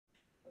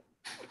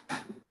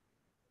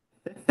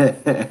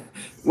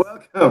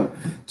Welcome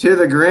to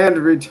the grand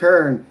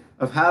return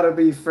of How to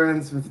Be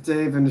Friends with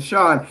Dave and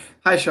Shawn.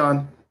 Hi,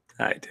 Shawn.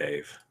 Hi,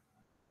 Dave.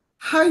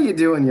 How you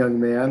doing, young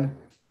man?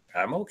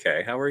 I'm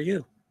okay. How are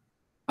you?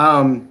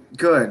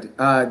 Good.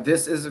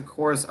 This is, of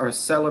course, our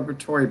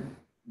celebratory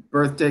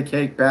birthday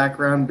cake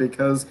background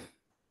because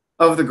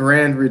of the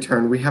grand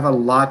return. We have a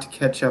lot to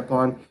catch up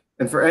on,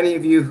 and for any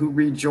of you who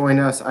rejoin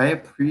us, I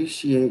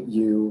appreciate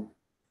you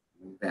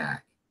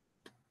back.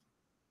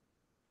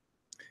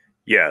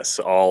 Yes,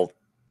 all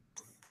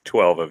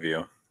 12 of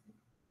you.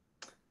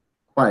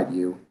 Quite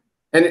you.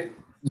 And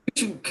you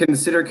should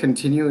consider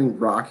continuing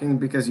rocking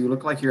because you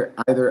look like you're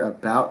either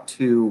about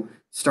to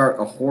start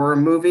a horror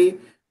movie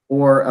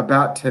or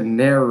about to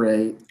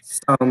narrate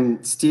some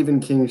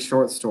Stephen King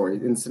short story.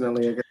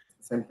 Incidentally, I guess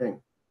it's the same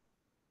thing.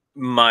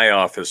 My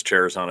office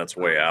chair's on its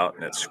way out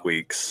and it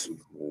squeaks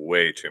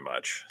way too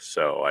much.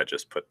 So I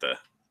just put the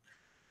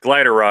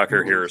glider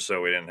rocker here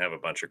so we didn't have a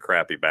bunch of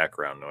crappy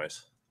background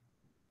noise.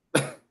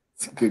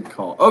 It's a good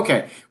call.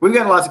 Okay, we've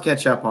got a lot to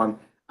catch up on.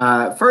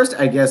 First,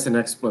 I guess an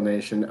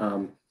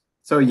explanation.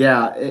 So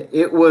yeah,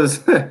 it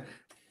was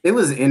it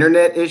was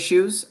internet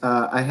issues.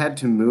 I had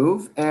to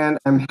move, and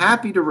I'm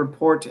happy to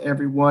report to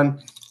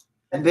everyone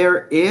that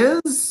there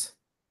is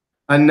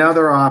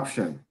another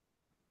option.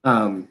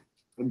 Um,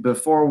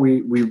 before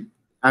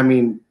I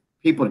mean,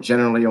 people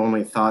generally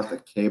only thought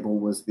that cable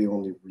was the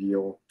only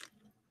real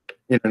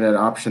internet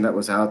option that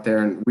was out there,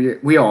 and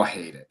we all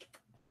hate it.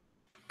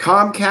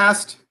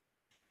 Comcast,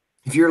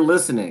 if you're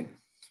listening,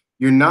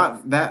 you're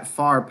not that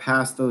far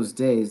past those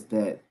days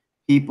that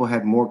people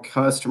had more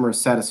customer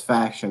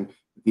satisfaction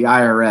with the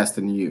IRS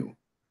than you.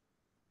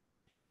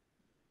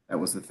 That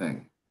was the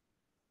thing.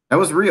 That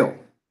was real.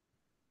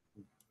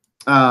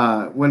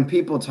 When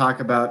people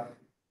talk about,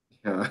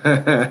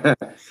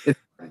 it's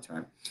party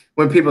time.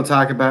 When people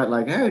talk about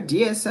like, oh,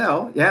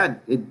 DSL, yeah,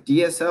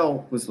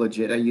 DSL was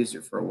legit. I used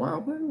it for a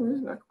while, but it was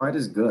not quite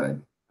as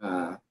good.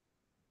 And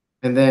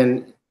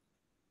then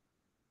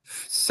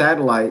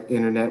satellite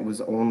internet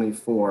was only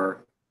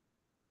for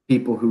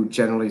people who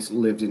generally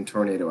lived in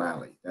Tornado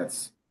Alley.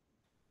 That's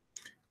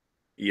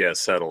Yeah,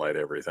 satellite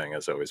everything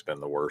has always been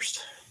the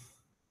worst.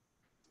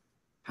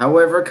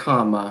 however,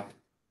 comma.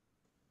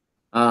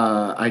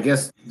 I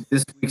guess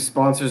this week's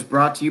sponsor is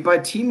brought to you by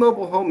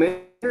T-Mobile Home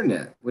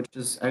Internet, which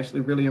is actually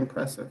really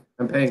impressive.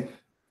 I'm paying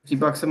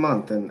 $50 a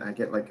month, and I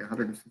get like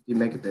 150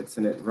 megabits,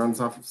 and it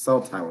runs off of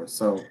cell towers.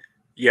 So,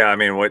 Yeah, I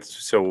mean,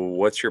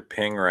 what's your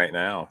ping right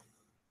now?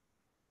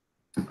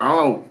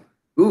 oh,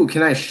 ooh,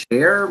 can I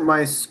share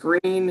my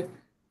screen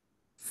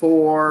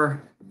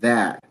for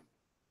that?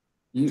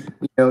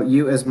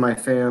 You as my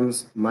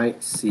fans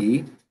might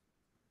see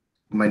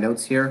my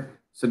notes here,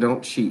 so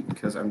don't cheat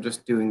because I'm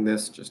just doing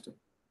this just to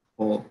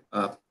pull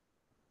up.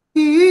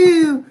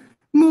 Ew,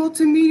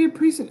 multimedia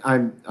present.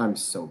 I'm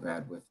so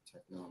bad with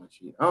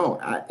technology. Oh,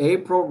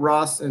 April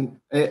Ross and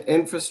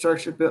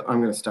infrastructure bill.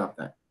 I'm going to stop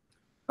that.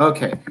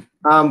 Okay.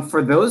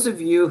 For those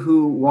of you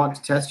who want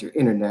to test your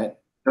internet,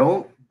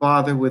 don't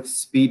bother with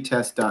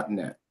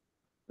speedtest.net.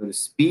 Go to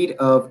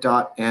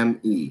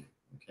speedof.me.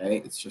 Okay,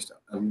 it's just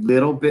a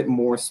little bit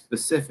more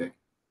specific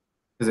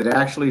because it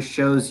actually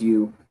shows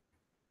you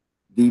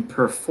the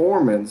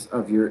performance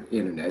of your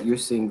internet. You're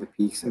seeing the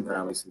peaks and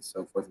valleys and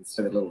so forth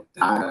instead of a little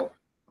dial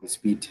on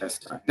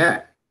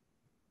speedtest.net.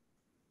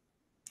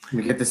 Let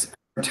me get this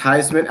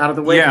advertisement out of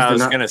the way. Yeah, I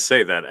was going to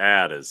say that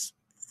ad is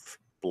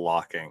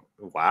blocking.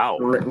 Wow.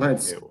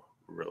 Let's. It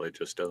really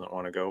just doesn't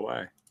want to go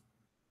away.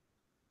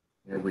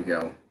 There we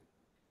go.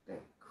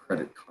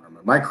 Credit karma.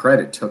 My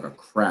credit took a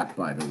crap,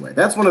 by the way.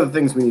 That's one of the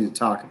things we need to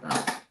talk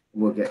about.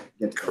 We'll get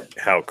to that.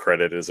 How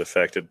credit is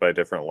affected by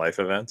different life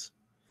events?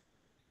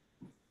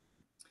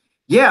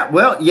 Yeah,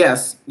 well,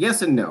 yes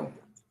and no.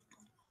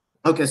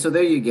 Okay, so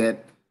there you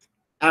get.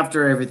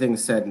 After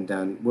everything's said and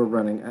done, we're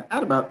running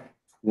at about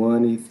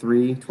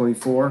 23,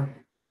 24.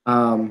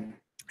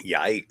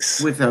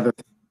 Yikes. With other.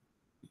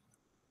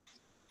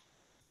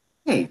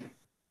 Hey.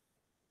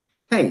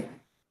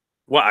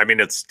 Well, I mean,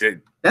 that's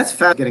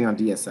fast getting on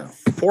DSL.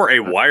 For a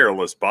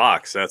wireless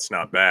box, that's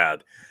not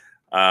bad.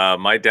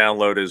 My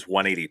download is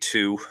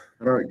 182.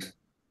 Right.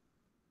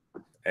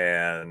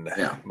 And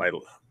yeah. my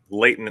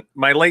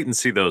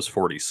latency though is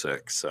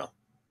 46. So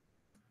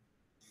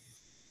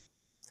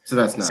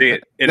that's not. See,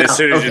 and as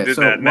soon as you did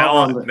that, now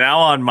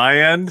on my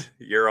end,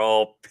 you're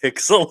all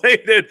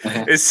pixelated.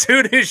 As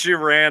soon as you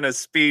ran a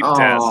speed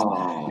test,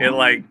 it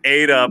like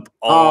ate up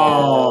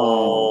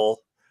all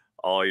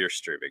your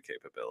streaming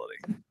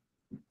capability.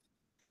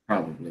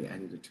 Probably, I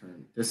need to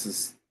turn. This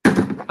is.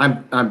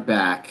 I'm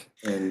back,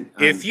 and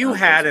if you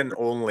had an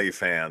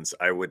OnlyFans,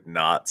 I would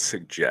not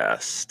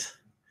suggest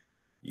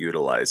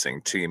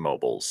utilizing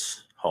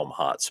T-Mobile's home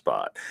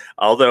hotspot.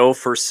 Although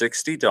for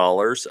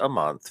 $60 a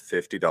month,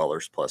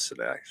 $50 plus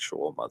an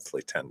actual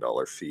monthly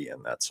 $10 fee,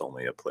 and that's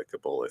only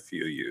applicable if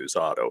you use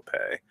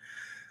autopay.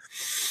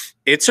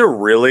 It's a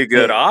really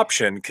good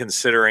option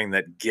considering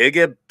that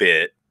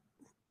gigabit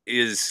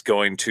is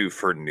going to,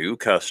 for new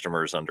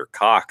customers under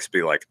Cox,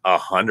 be like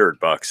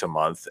 $100 a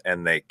month,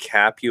 and they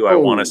cap you, I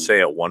want to Oh,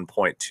 say, at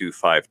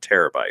 1.25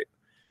 terabyte.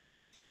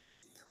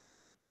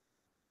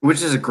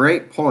 which is a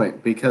great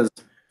point because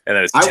And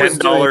then it's I was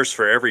doing, $10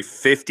 for every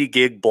 50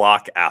 gig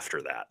block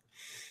after that.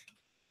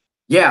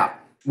 yeah,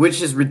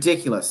 which is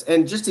ridiculous.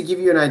 And just to give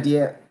you an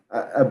idea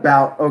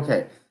about,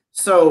 okay,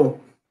 so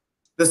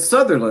the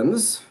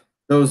Sutherlands,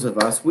 those of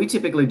us, we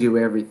typically do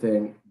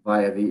everything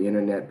via the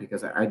internet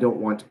because I don't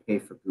want to pay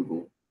for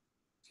Google,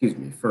 excuse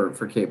me, for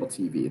cable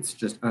TV. It's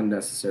just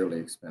unnecessarily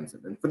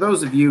expensive. And for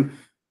those of you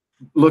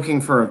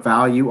looking for a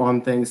value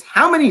on things,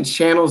 how many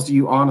channels do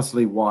you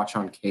honestly watch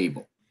on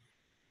cable?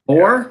 Yeah.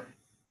 4?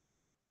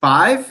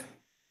 5?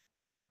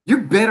 You're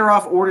better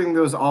off ordering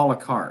those a la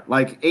carte.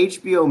 Like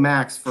HBO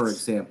Max, for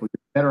example,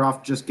 you're better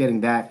off just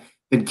getting that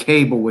than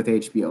cable with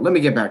HBO. Let me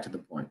get back to the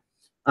point.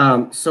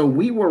 So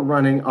we were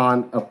running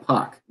on a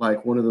puck,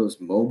 like one of those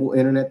mobile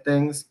internet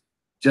things,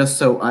 just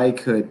so I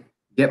could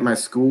get my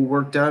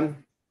schoolwork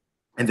done.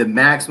 And the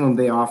maximum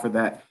they offer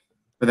that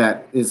for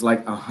that is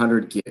like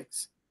 100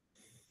 gigs.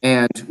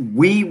 And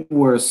we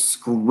were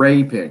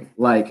scraping,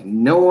 like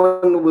no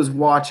one was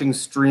watching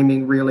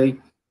streaming really.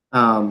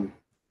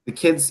 The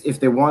kids, if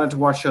they wanted to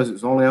watch shows, it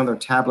was only on their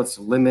tablets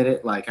to limit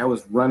it. Like I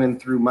was running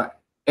through my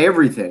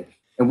everything,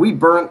 and we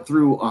burnt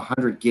through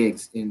 100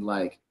 gigs in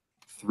like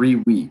 3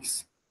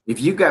 weeks. If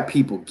you got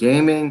people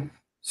gaming,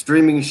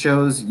 streaming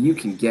shows, you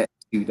can get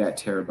to that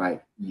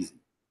terabyte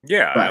easy.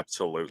 Yeah, But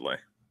absolutely.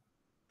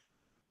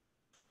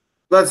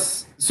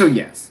 so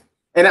yes,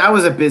 and I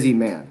was a busy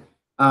man.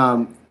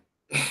 Um,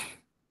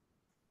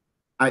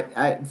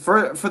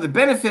 for the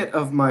benefit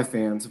of my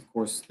fans, of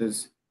course,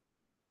 there's,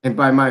 and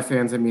by my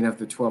fans I mean of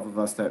the 12 of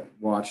us that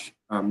watch,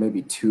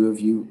 maybe 2 of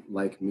you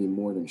like me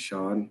more than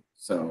Shawn.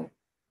 So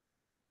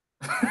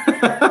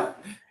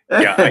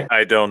Yeah,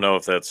 I don't know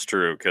if that's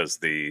true because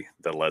the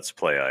Let's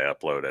Play I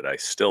uploaded, I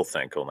still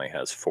think only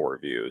has 4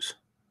 views.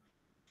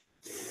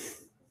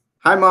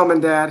 Hi, Mom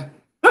and Dad.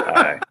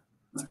 Hi.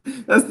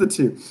 That's the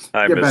 2.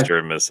 Hi, Get back. Mr.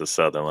 and Mrs.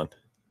 Sutherland.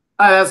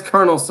 That's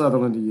Colonel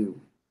Sutherland to you.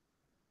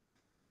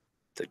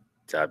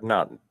 I'm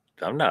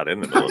not in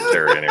the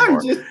military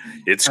anymore.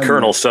 It's I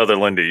Colonel know.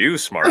 Sutherland to you,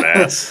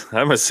 smartass.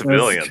 I'm a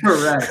civilian.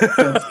 That's correct.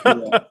 That's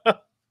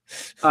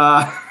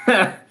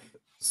correct.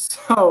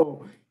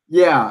 So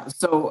yeah,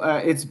 so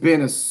it's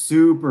been a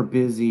super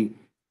busy,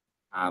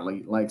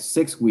 like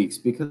 6 weeks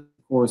because,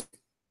 of course,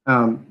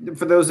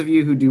 for those of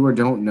you who do or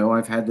don't know,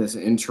 I've had this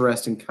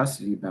interesting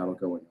custody battle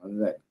going on.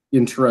 That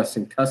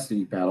interesting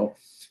custody battle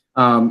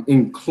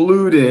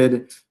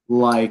included,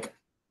 like,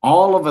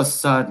 all of a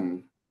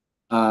sudden,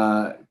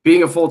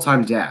 being a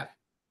full-time dad.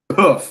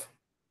 Poof.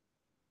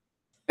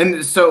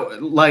 And so,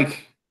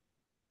 like,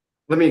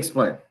 let me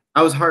explain.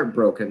 I was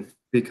heartbroken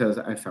because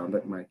I found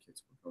that my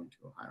kids were going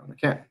to Ohio. And I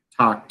can't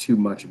talk too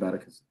much about it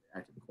because of the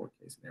active court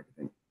case and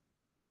everything.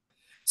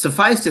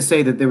 Suffice to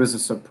say that there was a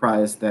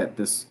surprise that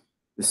the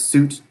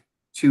suit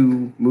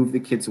to move the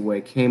kids away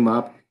came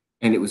up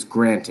and it was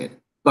granted,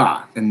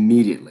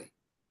 immediately.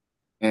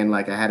 And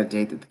like I had a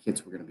date that the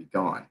kids were going to be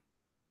gone.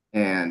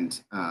 And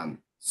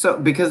so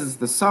because it's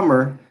the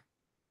summer,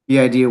 the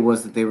idea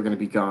was that they were going to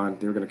be gone.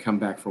 They were going to come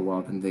back for a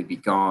while, then they'd be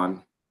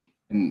gone,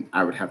 and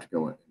I would have to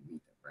go and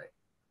meet them, right?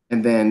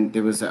 And then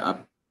there was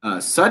a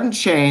sudden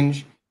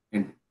change,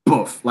 and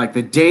poof, like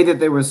the day that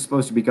they were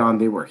supposed to be gone,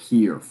 they were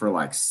here for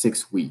like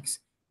 6 weeks.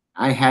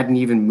 I hadn't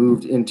even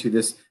moved into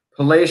this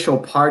palatial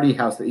party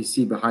house that you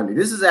see behind me.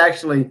 This is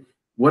actually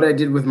what I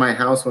did with my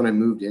house when I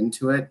moved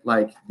into it.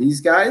 Like these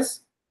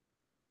guys,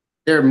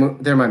 they're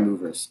my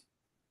movers.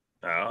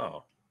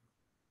 Oh.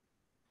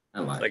 I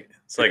lied.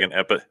 It's like an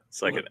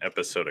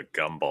episode of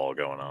Gumball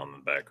going on in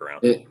the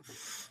background. It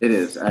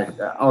is.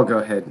 I'll go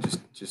ahead and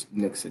just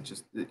nix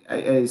it.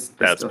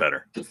 That's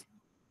better.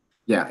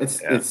 Yeah,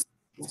 it's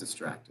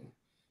distracting.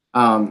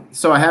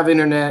 So I have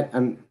internet.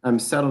 I'm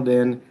settled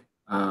in.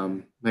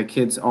 My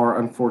kids are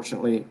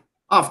unfortunately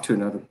off to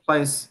another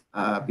place.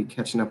 Be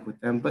catching up with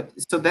them. But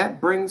so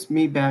that brings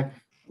me back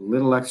a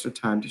little extra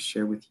time to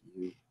share with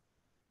you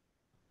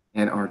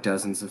and our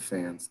dozen of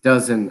fans.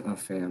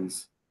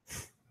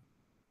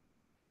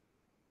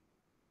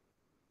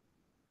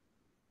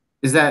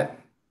 Is that,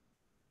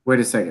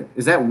 wait a second,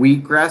 is that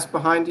wheatgrass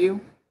behind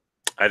you?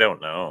 I don't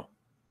know.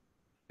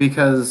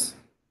 Because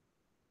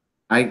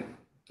I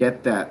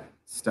get that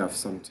stuff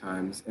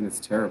sometimes and it's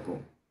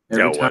terrible.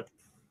 Every time What?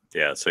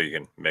 Yeah, so you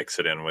can mix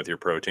it in with your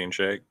protein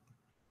shake.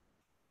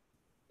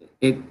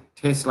 it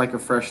tastes like a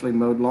freshly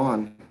mowed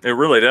lawn. It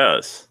really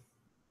does.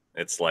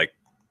 It's like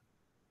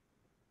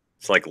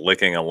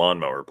licking a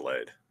lawnmower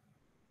blade.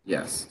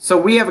 Yes. So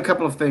we have a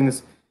couple of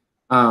things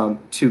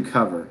to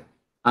cover.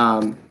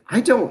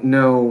 I don't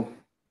know.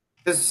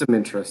 This is some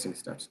interesting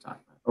stuff to talk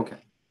about.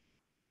 Okay.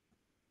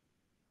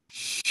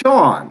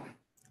 Shawn,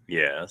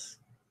 Yes.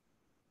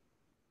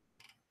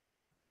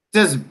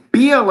 does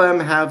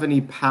BLM have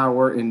any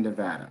power in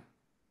Nevada?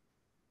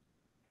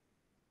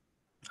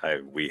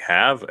 We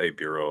have a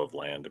Bureau of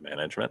Land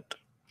Management.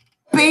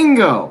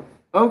 Bingo.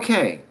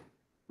 Okay.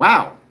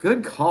 Wow.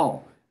 Good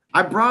call.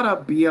 I brought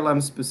up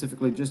BLM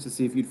specifically just to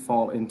see if you'd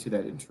fall into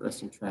that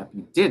interesting trap.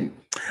 You didn't.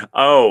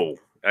 Oh,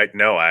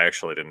 no, I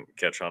actually didn't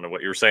catch on to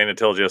what you were saying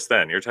until just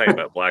then. You're talking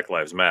about Black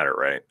Lives Matter,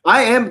 right?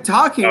 I am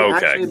talking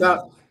Okay. actually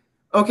about.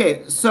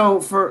 Okay, so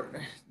for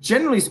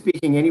generally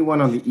speaking,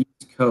 anyone on the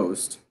East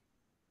Coast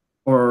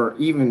or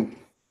even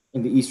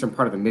in the eastern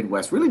part of the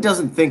Midwest really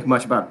doesn't think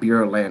much about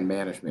Bureau of Land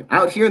Management.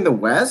 Out here in the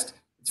West,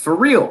 it's for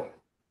real.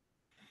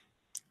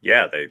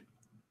 Yeah,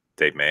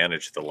 they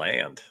manage the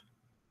land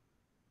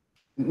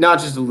Not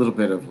just a little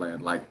bit of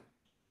land, like like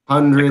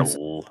hundreds,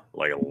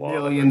 like a lot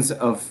of it. millions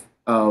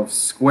of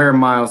square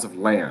miles of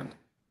land.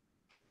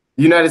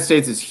 The United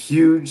States is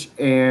huge,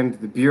 and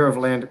the Bureau of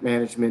Land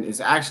Management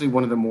is actually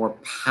one of the more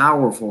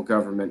powerful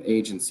government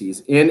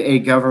agencies in a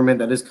government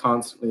that is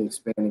constantly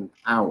expanding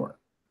power.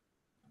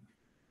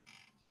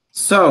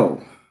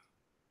 So,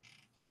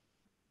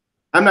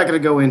 I'm not going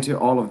to go into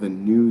all of the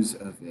news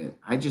of it.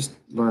 I just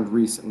learned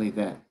recently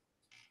that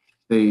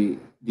the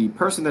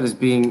person that is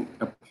being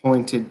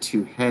appointed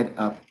to head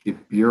up the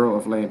Bureau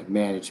of Land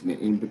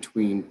Management in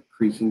between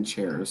creaking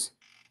chairs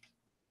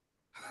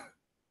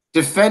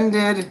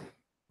defended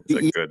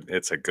the.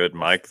 It's a good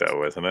mic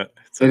though, isn't it?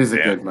 It is a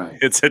good mic.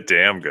 It's a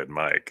damn good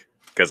mic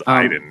because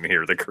I Um, didn't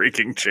hear the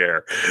creaking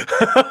chair.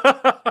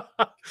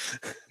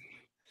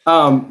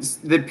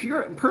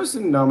 the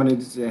person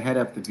nominated to head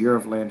up the Bureau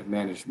of Land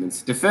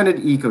Management defended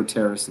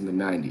eco-terrorists in the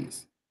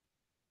 90s,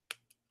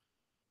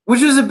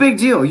 which was a big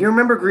deal. You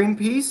remember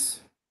Greenpeace?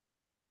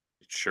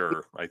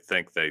 Sure, I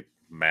think they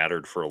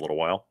mattered for a little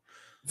while.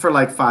 For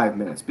like 5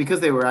 minutes because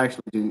they were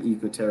actually doing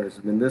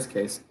eco-terrorism. In this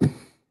case,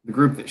 the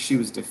group that she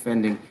was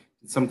defending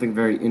did something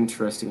very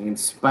interesting in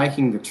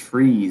spiking the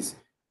trees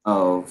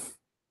of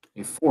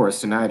a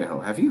forest in Idaho.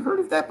 Have you heard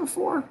of that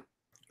before?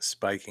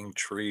 Spiking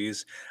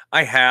trees.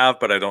 I have,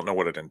 but I don't know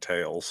what it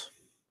entails.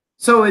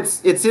 So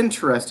it's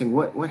interesting.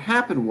 What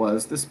happened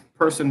was this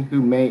person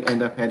who may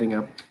end up heading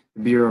up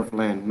the Bureau of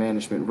Land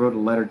Management wrote a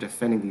letter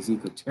defending these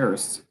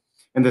eco-terrorists,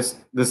 and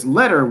this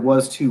letter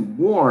was to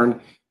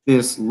warn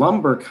this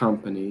lumber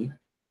company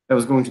that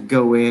was going to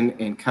go in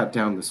and cut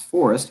down this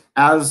forest,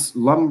 as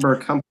lumber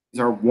companies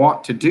are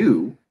wont to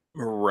do.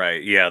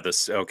 Right. Yeah,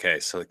 this okay,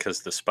 so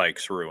because the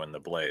spikes ruin the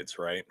blades,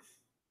 right?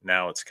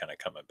 Now it's kind of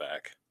coming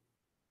back.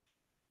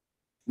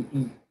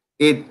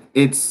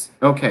 It's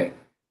okay.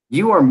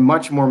 You are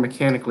much more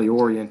mechanically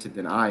oriented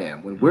than I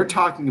am. When we're Mhm.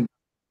 talking about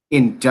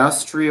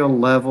industrial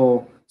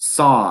level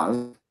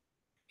saws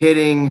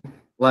hitting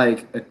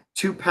like a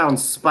 2 pound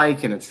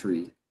spike in a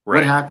tree, what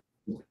Right. happens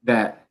is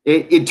that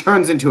it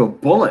turns into a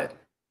bullet.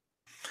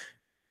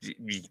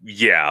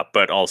 Yeah,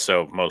 but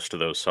also most of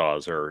those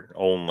saws are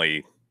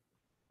only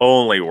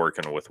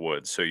working with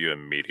wood, so you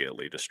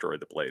immediately destroy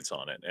the blades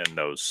on it, and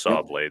those saw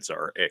Yep. blades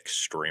are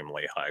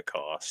extremely high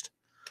cost.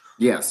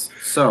 Yes.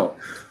 So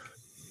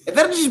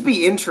that'd just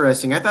be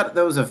interesting. I thought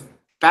that was a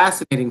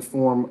fascinating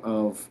form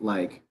of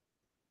like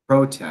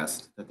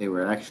protest that they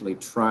were actually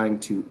trying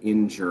to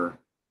injure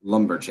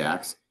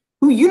lumberjacks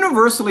who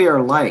universally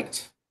are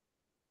liked.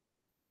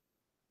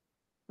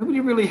 Nobody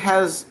really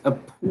has a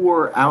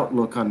poor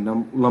outlook on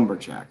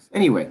lumberjacks.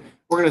 Anyway,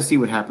 we're going to see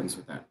what happens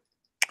with that.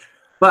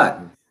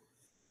 But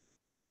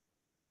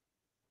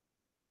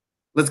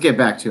let's get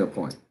back to a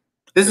point.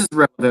 This is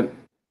relevant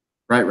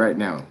right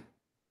now.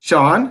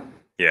 Shawn,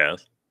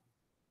 Yes,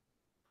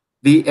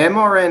 the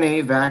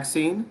mRNA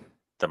vaccine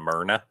the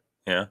Myrna.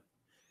 Yeah,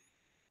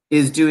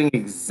 is doing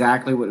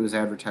exactly what it was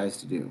advertised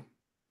to do.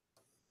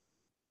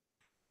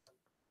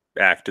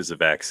 act as a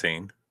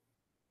vaccine.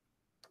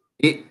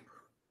 It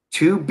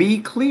to be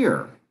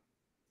clear,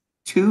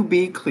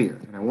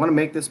 and I want to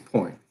make this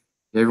point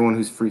to everyone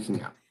who's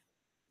freaking out.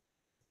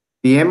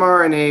 The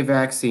mRNA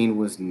vaccine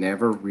was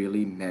never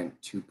really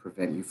meant to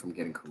prevent you from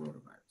getting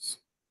coronavirus.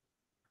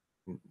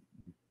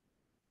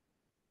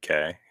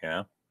 Okay,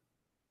 yeah.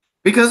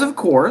 Because, of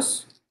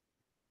course,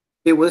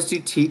 it was to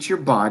teach your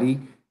body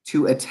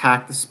to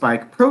attack the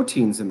spike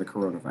proteins in the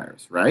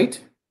coronavirus,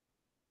 right?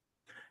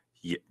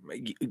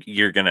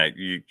 You're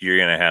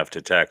gonna have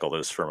to tackle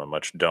this from a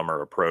much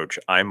dumber approach.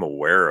 I'm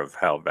aware of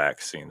how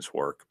vaccines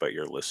work, but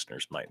your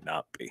listeners might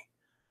not be.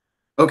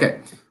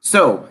 Okay,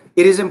 so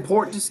it is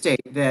important to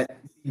state that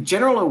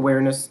general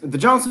awareness, the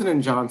Johnson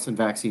and Johnson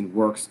vaccine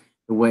works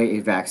the way a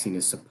vaccine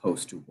is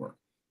supposed to work,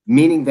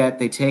 meaning that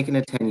they take an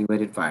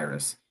attenuated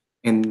virus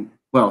and,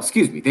 well,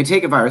 excuse me, they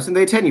take a virus and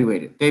they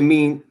attenuate it.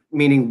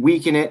 Meaning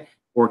weaken it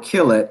or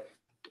kill it,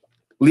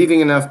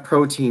 leaving enough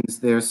proteins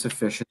there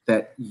sufficient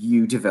that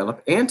you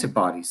develop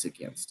antibodies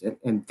against it,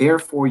 and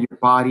therefore your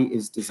body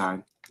is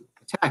designed to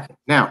attack it.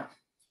 Now,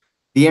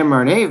 the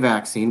mRNA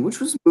vaccine,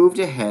 which was moved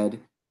ahead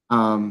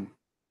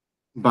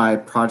by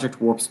Project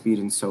Warp Speed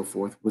and so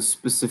forth, was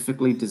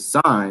specifically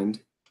designed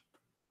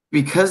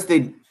because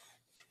they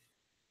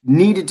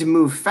needed to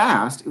move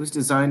fast. It was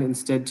designed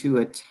instead to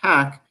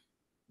attack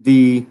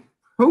the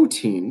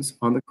proteins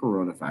on the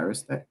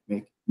coronavirus that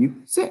make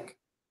you sick.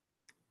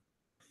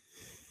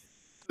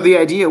 So the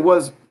idea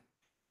was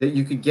that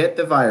you could get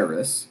the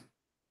virus,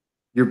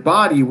 your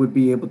body would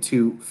be able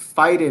to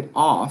fight it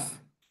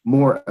off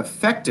more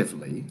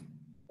effectively,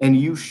 and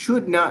you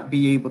should not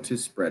be able to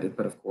spread it.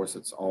 But of course,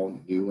 it's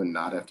all new and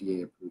not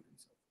FDA approved.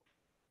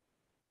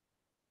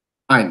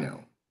 I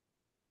know.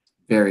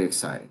 Very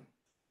exciting.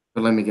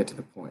 But let me get to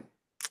the point.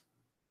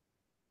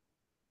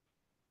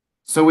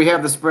 So we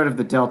have the spread of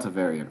the Delta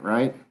variant,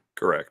 right?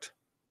 Correct.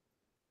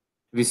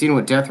 Have you seen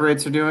what death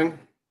rates are doing?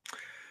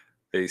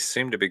 They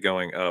seem to be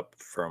going up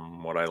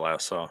from what I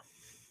last saw.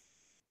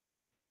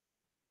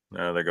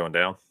 No, they're going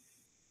down.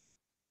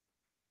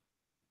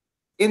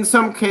 In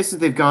some cases,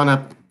 they've gone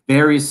up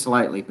very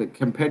slightly, but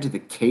compared to the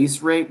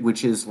case rate,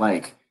 which is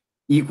like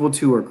equal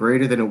to or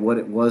greater than what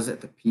it was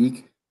at the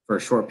peak for a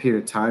short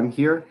period of time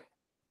here,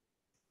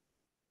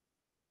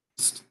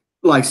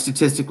 like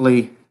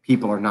statistically,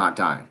 people are not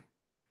dying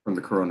from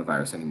the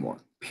coronavirus anymore.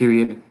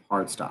 Period.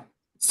 Hard stop.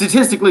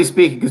 Statistically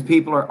speaking, because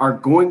people are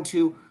going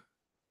to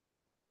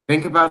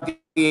think about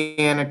the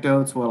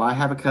anecdotes. Well, I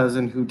have a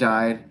cousin who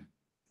died,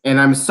 and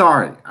I'm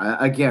sorry.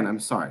 Again, I'm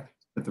sorry.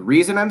 But the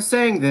reason I'm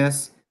saying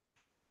this,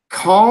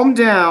 calm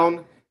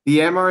down. The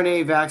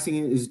mRNA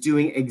vaccine is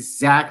doing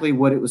exactly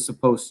what it was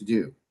supposed to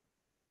do.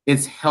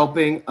 It's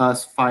helping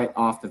us fight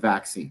off the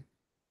vaccine.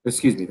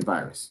 Excuse me, the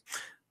virus.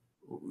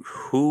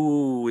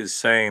 Who is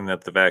saying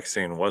that the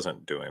vaccine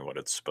wasn't doing what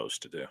it's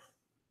supposed to do?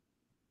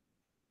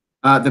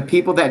 The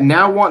people that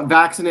now want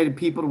vaccinated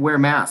people to wear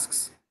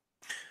masks.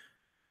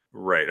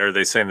 Right. Are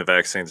they saying the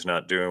vaccine's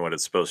not doing what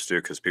it's supposed to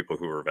do because people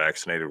who were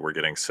vaccinated were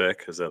getting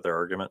sick? Is that their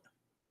argument?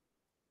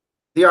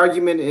 The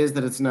argument is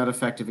that it's not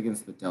effective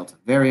against the Delta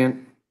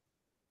variant.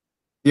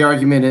 The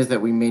argument is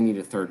that we may need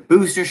a third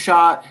booster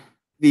shot.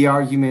 The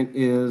argument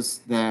is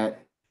that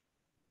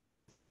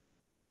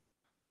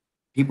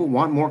people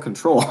want more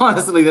control.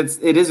 Honestly,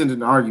 it isn't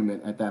an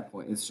argument at that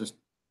point. It's just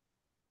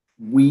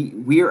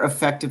we're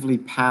effectively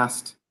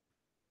past.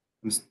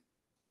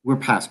 We're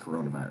past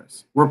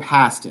coronavirus. We're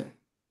past it.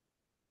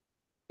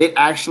 It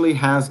actually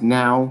has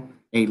now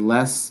a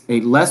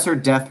lesser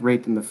death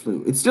rate than the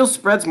flu. It still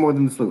spreads more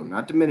than the flu. I'm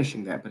not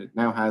diminishing that, but it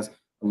now has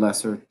a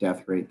lesser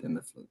death rate than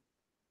the flu.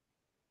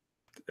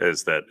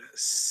 Is that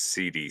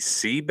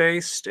CDC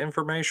based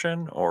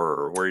information,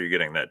 or where are you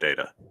getting that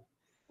data?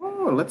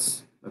 Oh,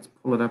 let's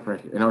pull it up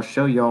right here, and I'll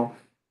show y'all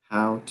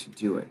how to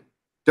do it.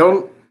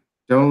 Don't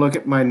look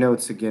at my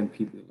notes again,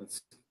 people.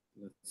 Let's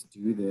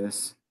do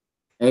this.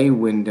 A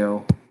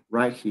window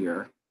right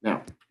here.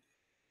 Now,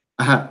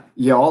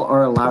 y'all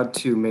are allowed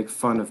to make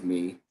fun of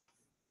me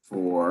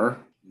for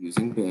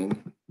using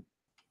Bing.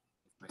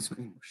 My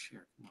screen will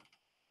share.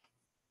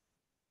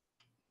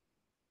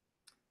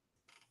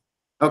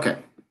 Okay.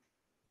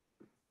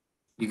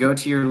 You go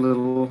to your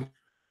little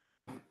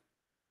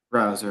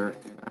browser,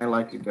 and I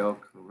like to go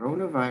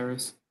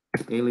coronavirus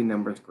daily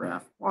numbers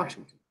graph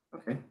Washington.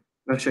 Okay.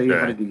 I'll show you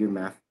how to do your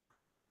math.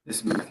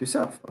 This math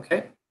yourself.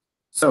 Okay.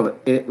 So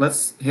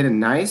let's hit a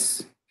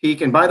nice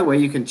peak. And by the way,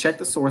 you can check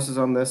the sources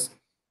on this.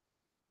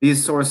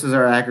 These sources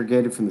are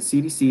aggregated from the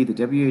CDC, the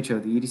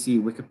WHO, the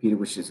EDC, Wikipedia,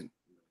 which isn't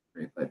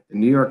great, but the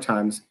New York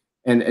Times,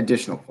 and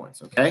additional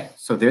points. Okay.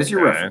 So there's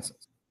your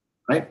references.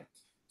 Right.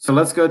 So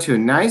let's go to a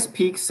nice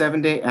peak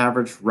 7-day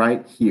average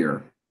right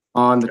here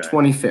on the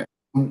 25th.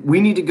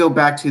 We need to go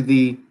back to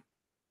we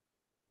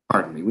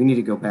need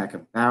to go back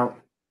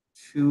about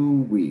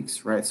 2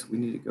 weeks, right? So we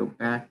need to go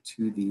back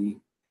to the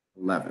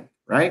 11th,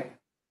 right?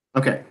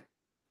 Okay.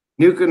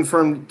 New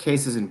confirmed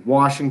cases in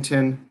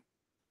Washington,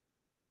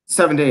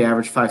 7-day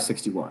average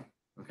 561.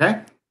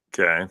 Okay.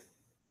 Okay.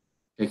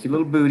 Take your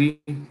little booty,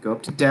 go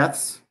up to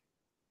deaths,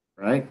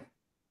 right?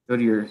 Go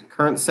to your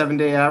current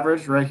 7-day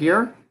average right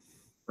here,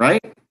 right?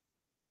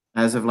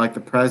 As of like the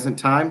present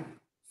time,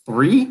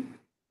 3.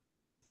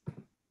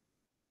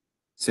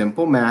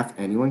 Simple math.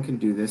 Anyone can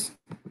do this.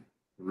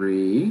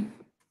 3.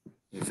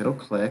 If it'll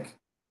click.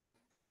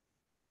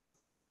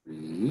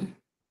 3.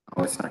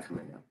 Oh, it's not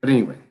coming up. But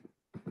anyway,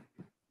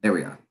 there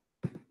we are.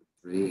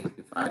 3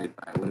 divided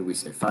by, what did we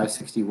say,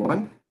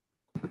 561?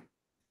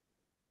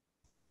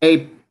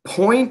 A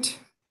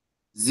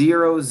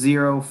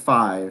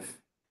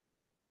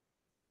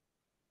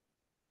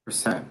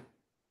 0.005%.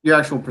 Your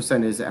actual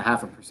percent is a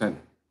 0.5%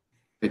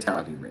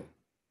 fatality rate.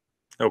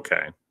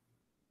 Okay.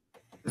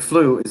 The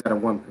flu is at a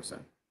 1%.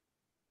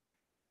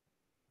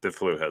 The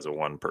flu has a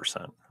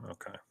 1%.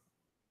 Okay.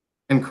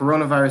 And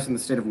coronavirus in the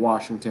state of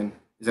Washington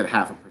is at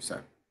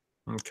 0.5%.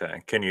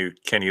 Okay. Can you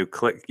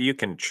click? You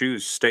can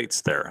choose states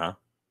there, huh?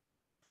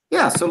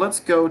 Yeah. So let's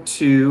go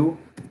to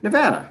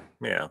Nevada.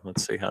 Yeah.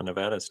 Let's see how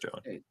Nevada's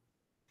doing.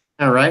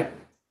 All right.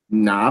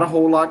 Not a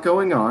whole lot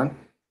going on.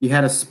 You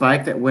had a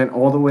spike that went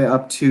all the way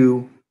up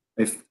to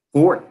a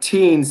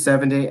 14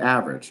 7-day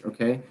average.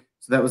 Okay.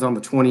 So that was on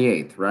the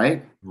 28th,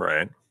 right?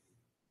 Right.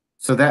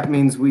 So that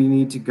means we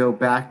need to go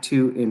back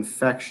to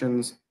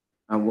infections.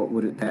 What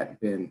would that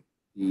been?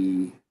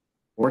 The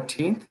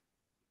 14th?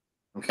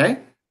 Okay. A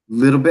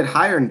little bit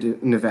higher in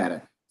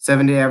Nevada.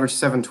 7-day average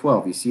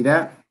 712. You see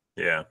that?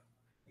 Yeah.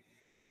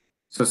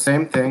 So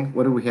same thing.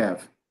 What do we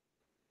have?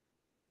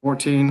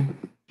 14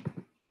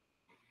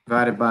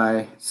 divided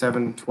by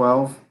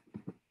 712.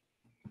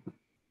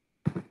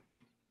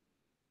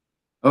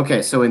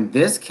 Okay, so in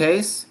this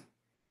case,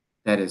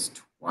 that is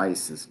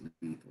twice as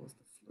lethal as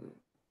the flu.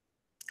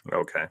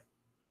 Okay.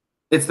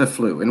 It's the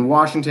flu. In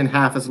Washington,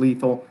 half as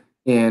lethal.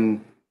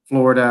 In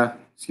Florida,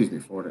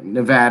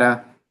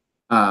 Nevada,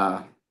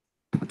 uh,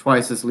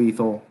 twice as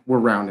lethal. We're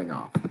rounding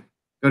off.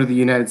 Go to the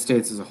United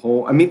States as a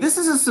whole. I mean, this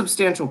is a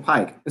substantial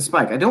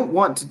spike. I don't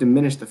want to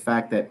diminish the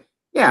fact that,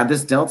 yeah,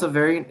 this Delta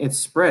variant, it's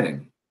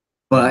spreading.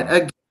 But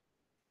again,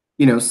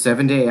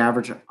 7-day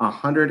average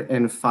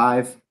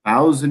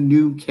 105,000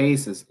 new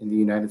cases in the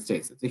United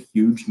States. That's a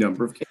huge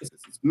number of cases.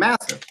 It's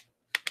massive.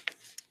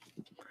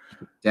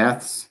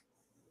 Deaths.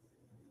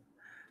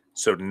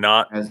 So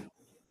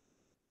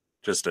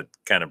just to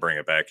kind of bring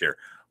it back here,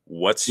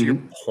 what's your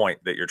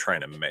point that you're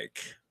trying to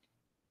make?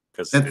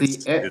 Because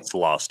it's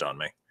lost on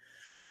me.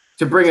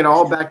 To bring it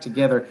all back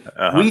together,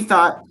 we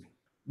thought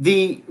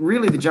the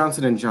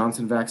Johnson &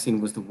 Johnson vaccine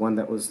was the one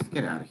that was,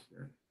 get out of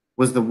here,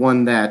 was the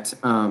one that,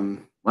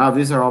 wow,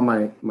 these are all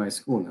my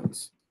school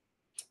notes.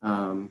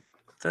 What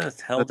the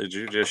hell did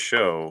you just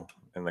show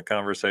in the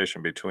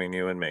conversation between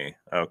you and me?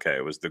 Okay,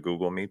 it was the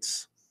Google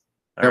Meets.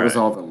 That was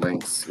all the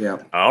links. Yeah.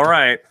 All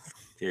right.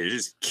 You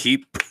just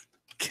keep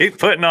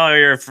putting all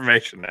your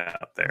information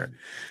out there.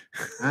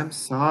 I'm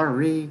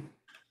sorry.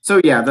 So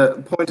yeah,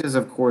 the point is,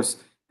 of course,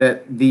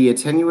 that the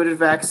attenuated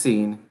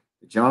vaccine,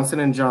 the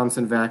Johnson &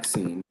 Johnson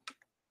vaccine,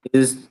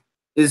 is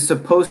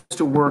supposed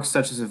to work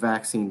such as a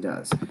vaccine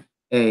does.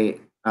 The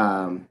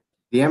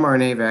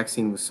mRNA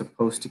vaccine was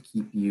supposed to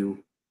keep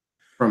you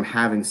from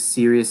having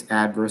serious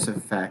adverse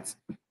effects,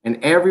 and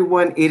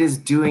everyone, it is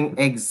doing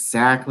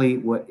exactly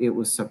what it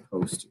was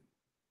supposed to.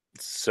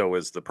 So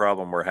is the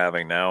problem we're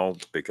having now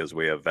because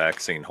we have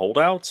vaccine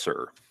holdouts,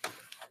 or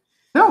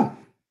no?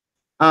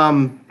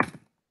 The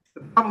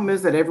problem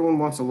is that everyone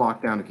wants to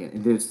lock down again,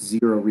 and there's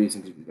zero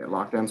reason to do that.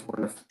 Lockdowns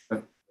weren't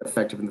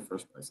effective in the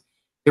first place.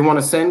 They want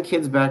to send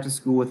kids back to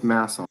school with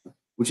masks on,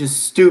 which is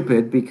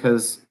stupid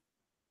because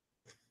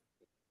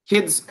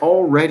kids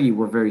already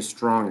were very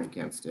strong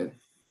against it.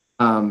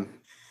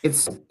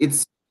 It's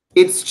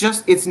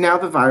now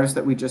the virus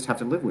that we just have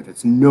to live with.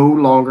 It's no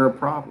longer a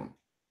problem.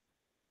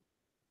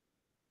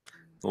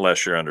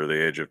 Unless you're under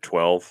the age of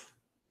 12.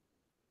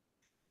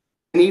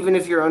 And even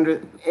if you're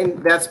under,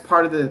 and that's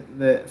part of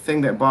the thing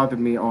that bothered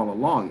me all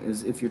along,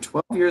 is if you're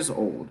 12 years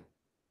old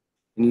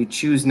and you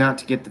choose not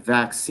to get the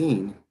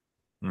vaccine,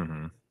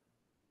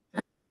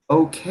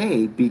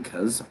 okay,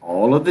 because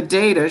all of the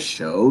data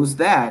shows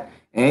that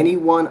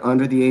anyone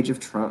under the age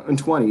of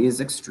 20 is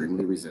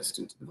extremely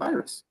resistant to the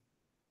virus.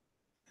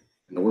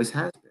 And always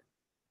has been.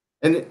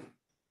 And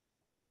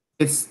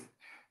it's,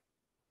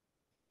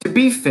 to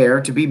be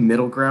fair, to be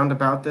middle ground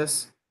about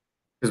this,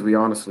 because we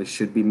honestly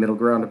should be middle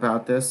ground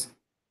about this,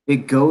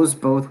 it goes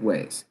both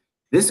ways.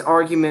 This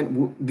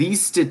argument,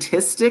 these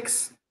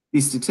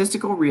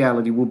statistical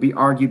reality will be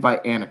argued by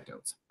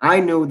anecdotes. I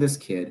know this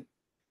kid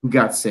who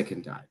got sick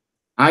and died.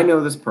 I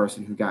know this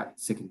person who got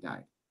sick and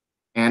died.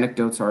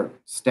 Anecdotes are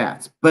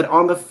stats. But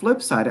on the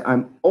flip side,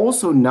 I'm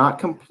also not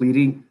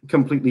completely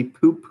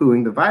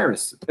poo-pooing the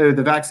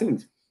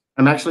vaccines.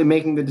 I'm actually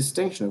making the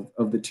distinction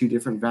of the two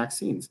different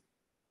vaccines.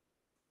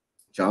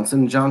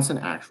 Johnson & Johnson,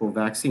 actual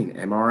vaccine.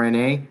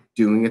 mRNA,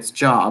 doing its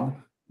job,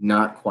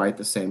 not quite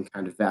the same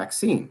kind of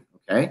vaccine,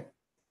 okay?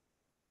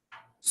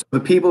 So the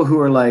people who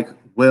are like,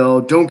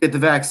 well, don't get the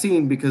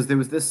vaccine because there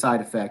was this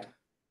side effect,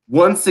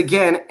 once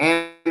again,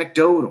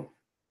 anecdotal.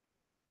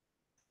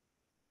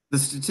 The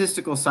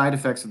statistical side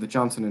effects of the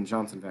Johnson &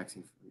 Johnson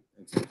vaccine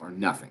are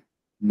nothing.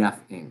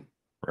 Nothing.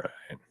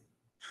 Right.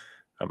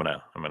 I'm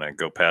gonna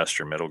go past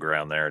your middle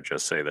ground there and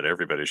just say that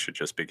everybody should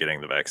just be getting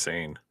the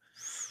vaccine.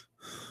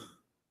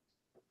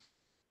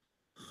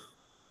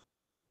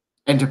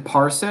 And to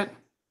parse it,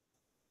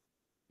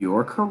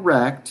 you're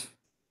correct.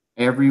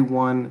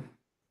 Everyone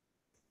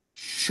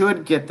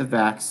should get the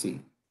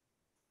vaccine.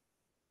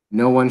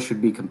 No one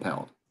should be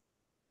compelled.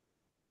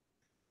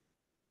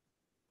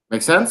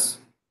 Make sense?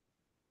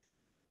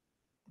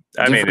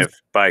 I mean,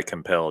 if by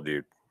compelled,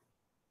 you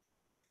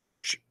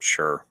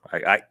sure.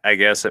 I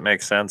guess it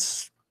makes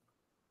sense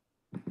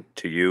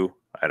to you.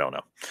 I don't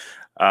know.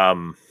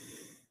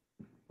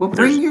 Well,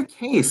 bring your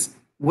case.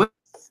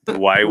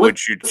 Why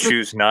would you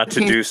choose not to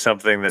do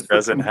something that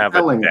doesn't have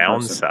a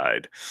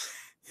downside?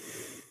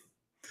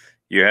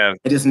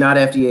 It is not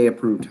FDA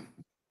approved.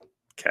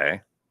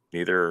 Okay.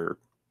 Neither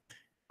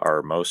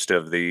are most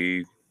of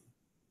the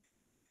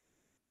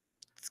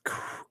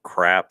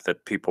crap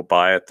that people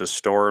buy at the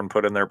store and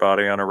put in their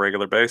body on a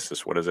regular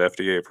basis. What does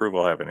FDA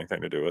approval have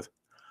anything to do with?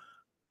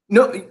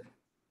 No,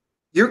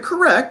 you're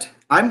correct.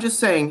 I'm just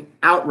saying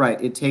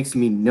outright, it takes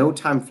me no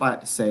time flat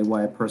to say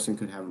why a person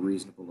could have a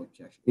reasonable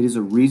objection. It is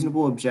a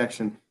reasonable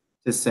objection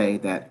to say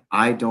that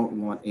I don't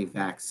want a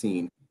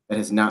vaccine that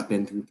has not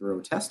been through thorough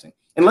testing.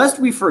 And lest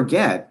we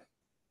forget,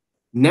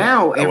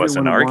 now I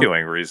wasn't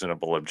arguing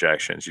reasonable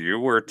objections. You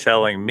were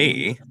telling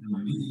me.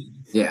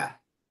 Yeah.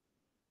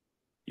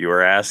 You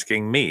were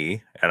asking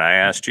me, and I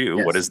asked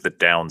you, what is the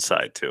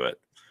downside to it?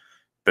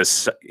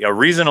 A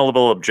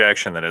reasonable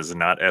objection that is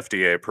not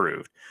FDA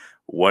approved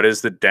What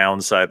is the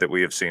downside that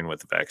we have seen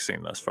with the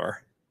vaccine thus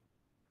far?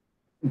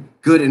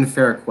 Good and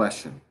fair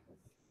question.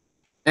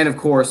 And of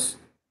course,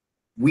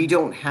 we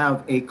don't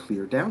have a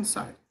clear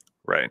downside.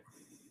 Right.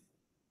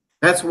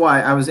 That's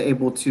why I was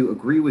able to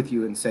agree with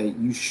you and say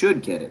you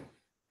should get it,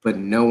 but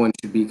no one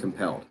should be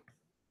compelled.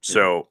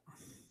 So,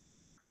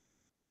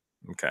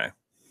 okay.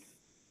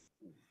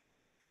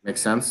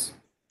 Makes sense?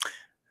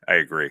 I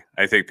agree.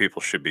 I think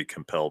people should be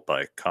compelled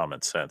by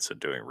common sense and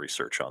doing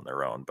research on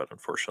their own. But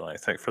unfortunately, I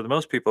think for the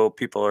most people,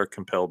 people are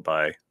compelled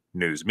by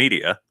news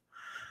media.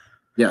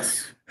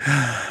 Yes. But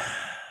that's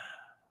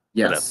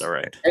Yes. all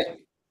right.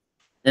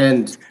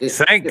 And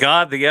thank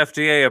God the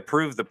FDA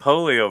approved the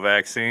polio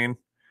vaccine,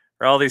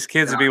 or all these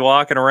kids would be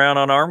walking around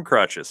on arm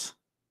crutches.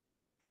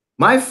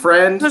 My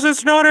friend, Because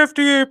it's not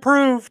FDA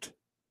approved.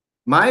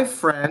 My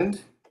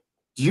friend,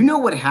 do you know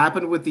what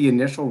happened with the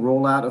initial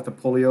rollout of the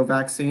polio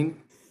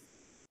vaccine?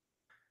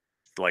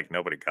 Like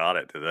nobody got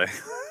it, did they?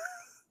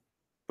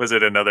 Was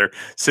it another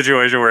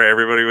situation where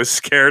everybody was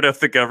scared of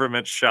the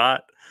government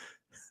shot?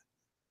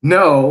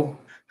 No.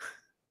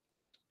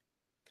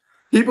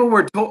 People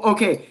were told,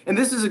 okay, and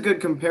this is a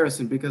good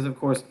comparison because, of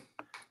course,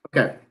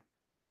 okay,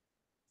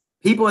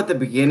 people at the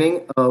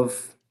beginning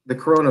of the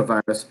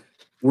coronavirus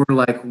were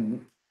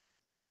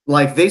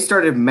like they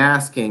started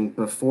masking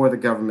before the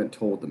government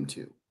told them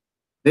to.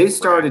 They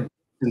started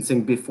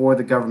distancing before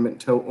the government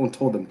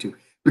told them to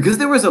because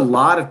there was a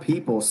lot of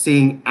people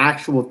seeing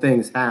actual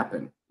things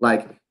happen,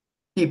 like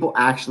people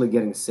actually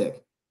getting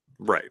sick.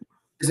 Right. It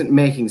isn't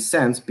making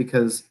sense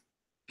because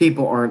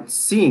people aren't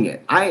seeing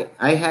it.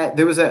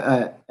 There was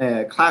a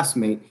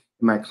classmate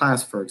in my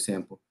class, for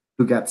example,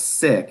 who got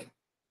sick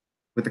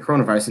with the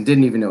coronavirus and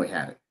didn't even know he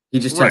had it. He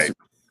just tested,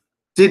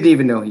 didn't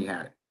even know he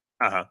had it.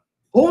 Uh-huh.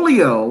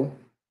 Polio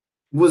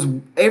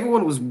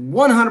everyone was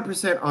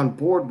 100% on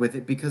board with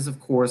it because, of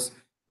course,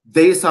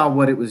 they saw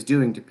what it was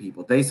doing to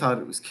people. They saw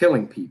that it was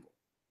killing people.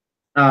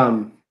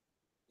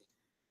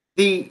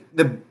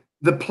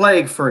 The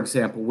plague, for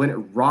example, when it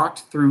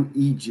rocked through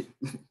Egypt,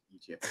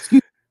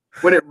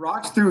 when it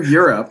rocked through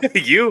Europe.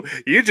 you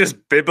just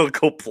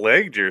biblical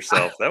plagued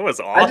yourself. That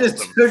was awesome. I just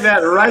took that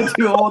right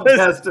to Old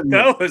Testament.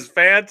 That was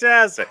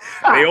fantastic.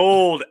 The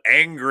old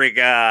angry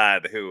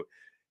God who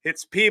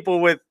hits people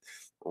with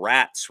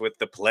rats with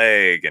the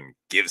plague and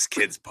gives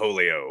kids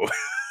polio.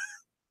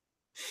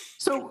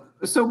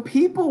 So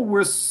people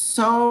were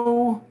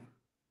so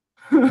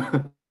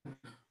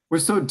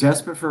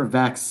desperate for a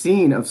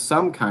vaccine of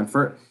some kind,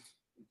 for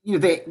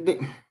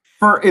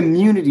for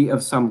immunity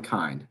of some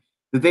kind,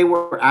 that they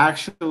were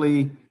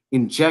actually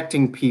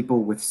injecting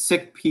people with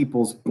sick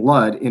people's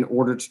blood in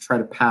order to try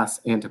to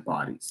pass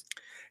antibodies.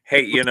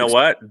 Hey, you know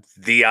what?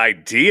 The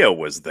idea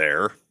was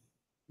there.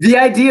 The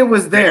idea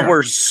was there. They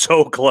were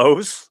so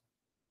close.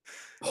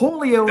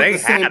 Polio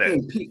was the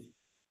same thing.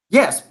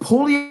 Yes,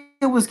 polio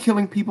was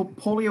killing people.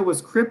 Polio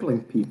was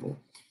crippling people.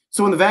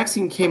 So when the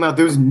vaccine came out,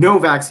 there was no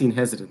vaccine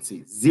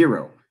hesitancy,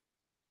 zero.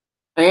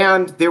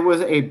 And there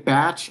was a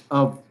batch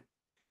of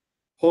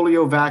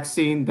polio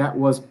vaccine that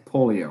was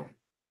polio.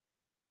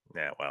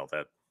 Yeah, well,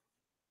 that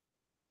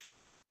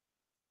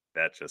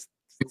just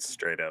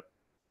straight up.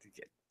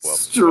 Well,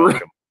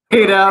 straight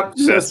up.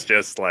 That's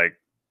just like,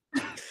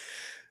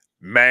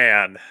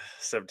 man,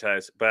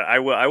 sometimes. But I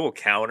will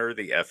counter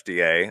the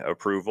FDA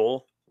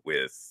approval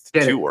with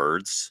two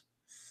words.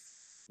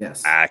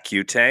 Yes.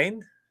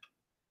 Accutane.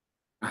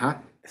 Uh-huh.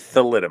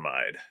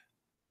 Thalidomide.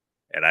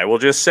 And I will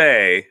just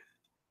say,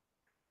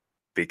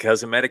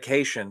 because a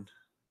medication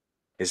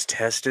is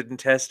tested and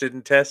tested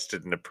and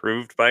tested and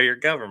approved by your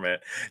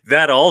government,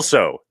 that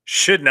also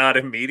should not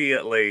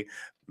immediately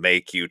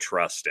make you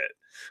trust it.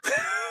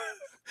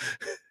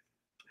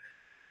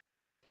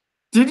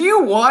 Did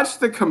you watch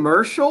the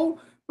commercial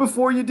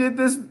before you did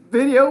this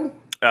video?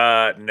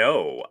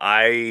 No.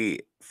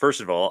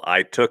 First of all,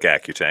 I took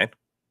Accutane.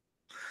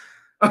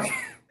 Okay.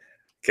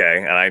 Okay,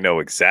 and I know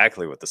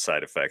exactly what the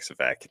side effects of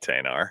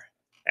Accutane are.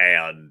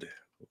 And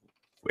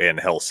in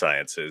health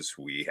sciences,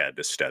 we had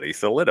to study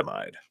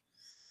thalidomide.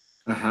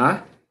 Uh-huh.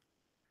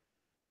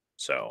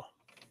 So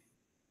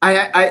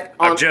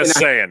I'm just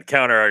saying,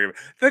 counter argument.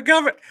 The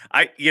government,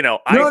 I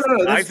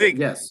think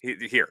yes.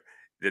 Here,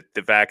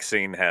 the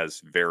vaccine has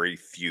very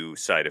few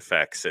side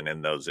effects, and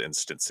in those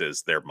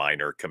instances, they're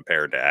minor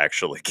compared to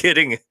actually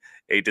getting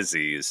a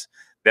disease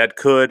that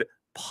could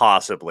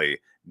possibly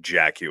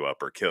jack you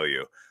up or kill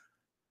you.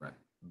 Right.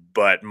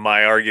 But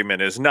my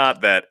argument is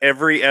not that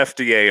every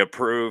FDA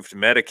approved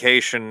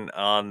medication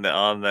on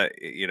the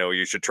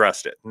you should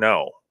trust it.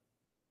 No,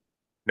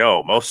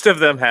 most of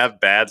them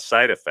have bad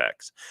side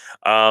effects.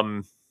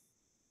 Blood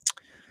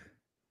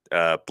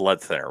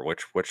thinner.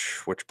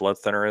 Which blood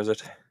thinner is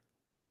it?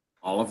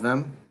 All of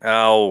them?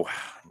 Oh,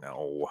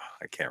 no.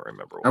 I can't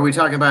remember. Are we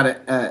talking about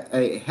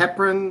a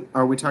heparin?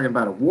 Are we talking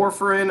about a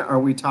warfarin? Are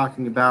we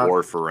talking about...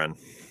 Warfarin.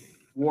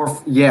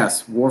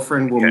 Yes,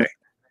 warfarin will mess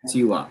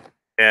you up.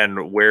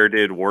 And where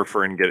did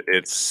warfarin get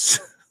its...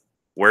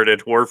 Where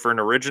did warfarin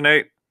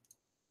originate?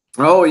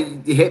 Oh,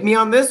 you hit me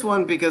on this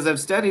one because I've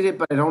studied it,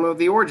 but I don't know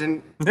the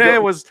origin.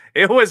 It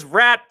was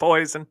rat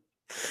poison.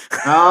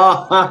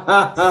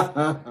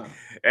 Oh,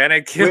 And it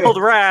wait,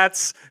 killed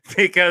rats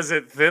because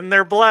it thinned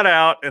their blood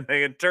out and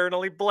they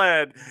internally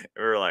bled. And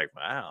we were like,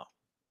 wow,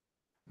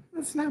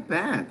 that's not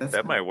bad.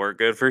 that might work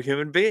good for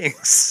human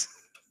beings.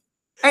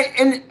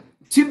 And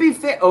to be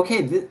fair,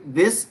 okay,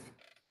 this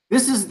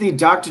is the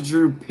Dr.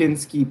 Drew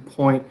Pinsky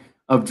point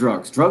of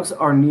drugs. Drugs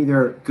are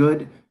neither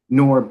good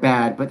nor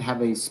bad, but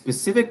have a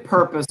specific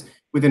purpose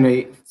within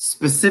a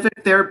specific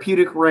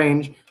therapeutic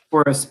range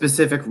for a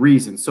specific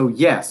reason. So,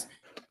 yes,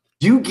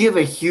 you give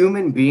a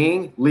human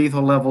being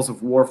lethal levels of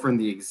warfarin,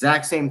 the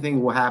exact same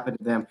thing will happen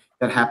to them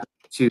that happened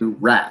to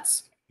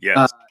rats. Uh,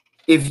 Yes.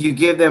 if you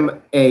give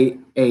them a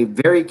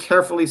very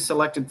carefully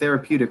selected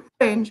therapeutic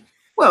range,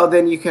 well,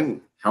 then you can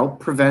help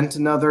prevent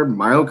another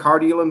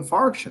myocardial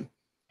infarction.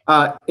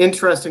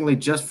 Interestingly,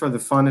 just for the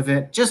fun of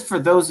it, just for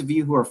those of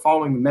you who are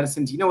following the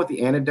medicine, do you know what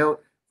the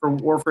antidote for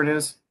warfarin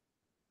is?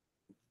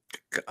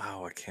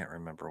 Oh, I can't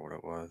remember what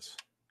it was.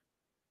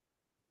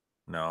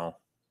 No.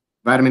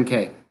 Vitamin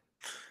K.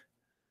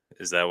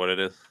 Is that what it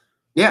is?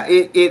 Yeah,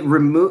 it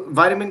remove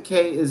vitamin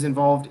K is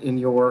involved in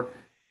your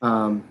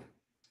thrombolytic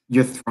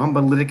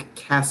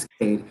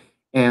cascade,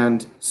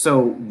 and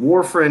so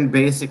warfarin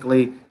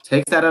basically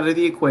takes that out of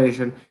the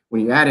equation.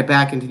 When you add it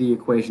back into the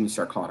equation, you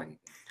start clotting.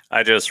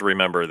 I just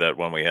remember that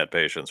when we had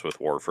patients with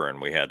warfarin,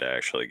 we had to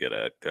actually get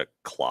a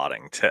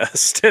clotting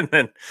test. And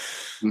then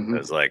I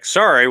was like,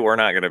 sorry, we're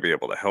not going to be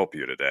able to help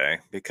you today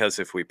because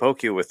if we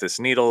poke you with this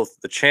needle,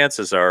 the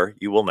chances are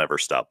you will never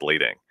stop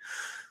bleeding.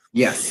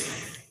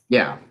 Yes,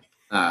 yeah,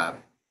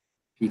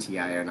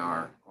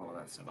 PTINR, all of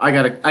that stuff. I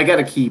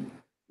gotta keep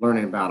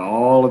learning about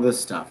all of this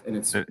stuff, and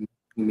it's making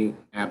me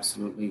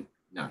absolutely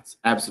nuts,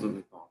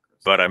 absolutely bonkers.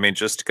 But I mean,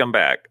 just to come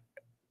back,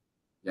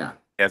 Yeah,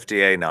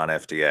 FDA,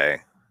 non-FDA,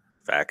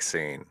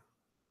 vaccine.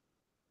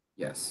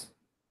 yes.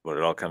 What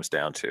it all comes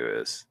down to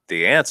is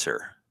the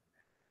answer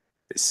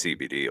is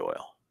CBD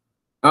oil.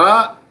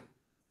 Uh,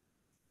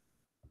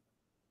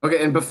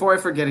 okay, and before I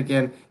forget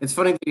again, it's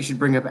funny that you should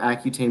bring up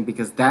Accutane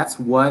because that's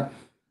what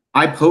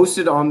I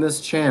posted on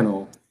this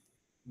channel,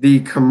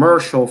 the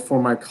commercial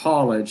for my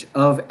college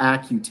of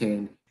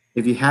Accutane.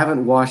 If you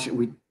haven't watched it,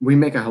 we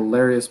make a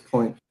hilarious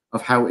point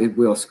of how it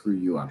will screw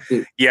you up.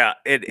 Yeah,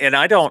 and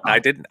I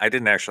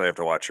didn't actually have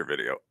to watch your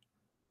video,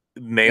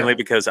 mainly Yeah.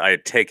 because I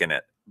had taken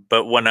it.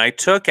 But when I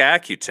took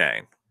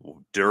Accutane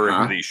during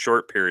Uh-huh. the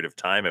short period of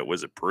time it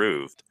was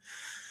approved,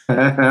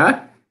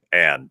 Uh-huh.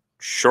 and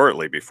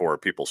shortly before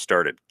people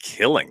started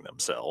killing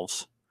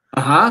themselves,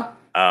 Uh-huh.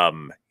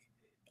 um,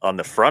 on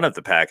the front of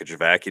the package of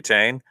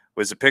Accutane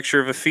was a picture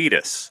of a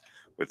fetus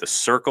with a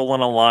circle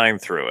and a line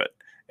through it.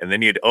 And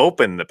then you'd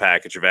open the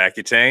package of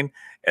Accutane,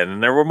 and then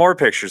there were more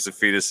pictures of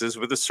fetuses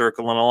with a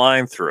circle and a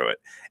line through it.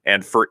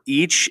 And for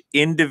each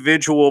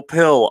individual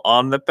pill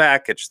on the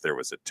package, there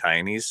was a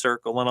tiny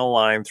circle and a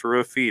line through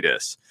a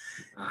fetus.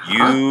 Uh-huh.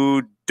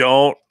 You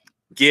don't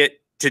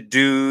get to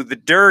do the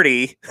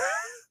dirty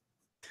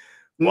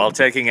while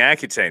taking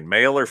Accutane,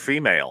 male or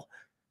female.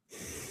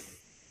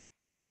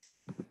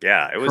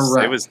 Yeah, it was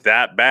Correct.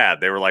 that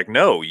bad. They were like,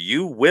 "No,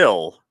 you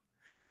will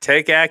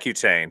take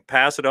Accutane,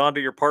 pass it on to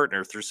your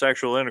partner through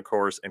sexual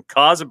intercourse, and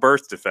cause a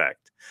birth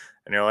defect."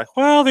 And you're like,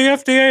 "Well, the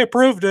FDA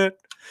approved it."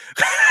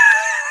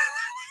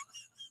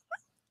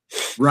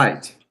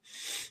 Right.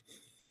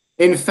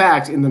 In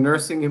fact, in the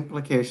nursing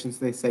implications,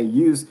 they say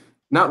use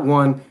not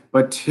one,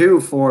 but two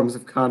forms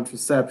of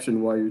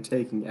contraception while you're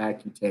taking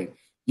Accutane.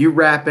 You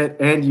wrap it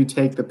and you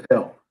take the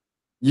pill.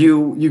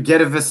 You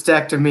get a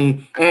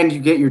vasectomy and you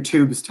get your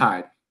tubes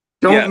tied.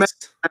 Don't mess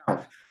Yes.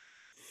 around.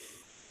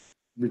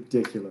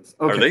 Ridiculous.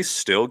 Are Okay. they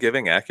still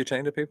giving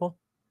Accutane to people?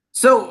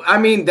 So, I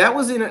mean, that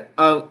was in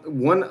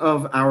one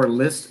of our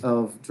list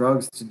of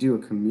drugs to do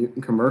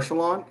a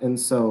commercial on, and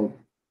so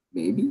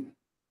maybe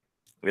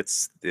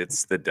It's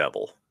the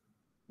devil.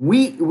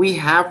 we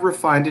have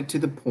refined it to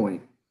the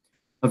point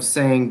of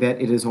saying that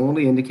it is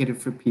only indicated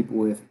for people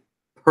with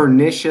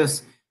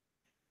pernicious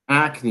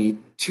acne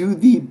to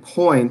the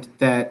point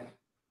that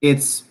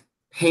it's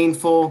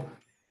painful,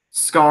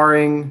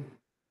 scarring,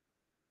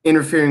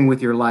 interfering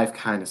with your life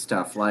kind of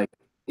stuff. Like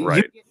you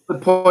Right. get to the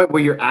point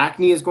where your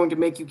acne is going to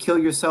make you kill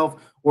yourself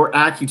or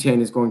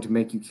Accutane is going to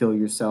make you kill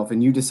yourself,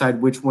 and you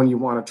decide which one you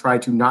want to try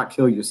to not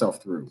kill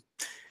yourself through.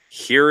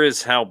 Here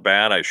is how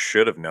bad I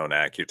should have known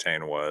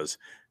Accutane was.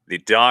 The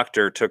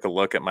doctor took a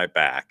look at my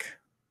back,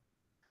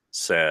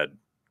 said,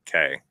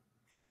 "Okay,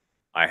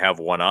 I have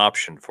one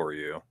option for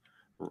you,"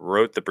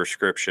 wrote the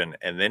prescription,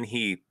 and then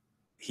he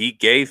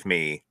gave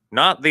me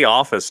not the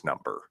office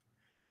number.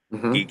 He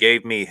Mm-hmm.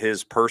 gave me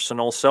his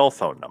personal cell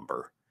phone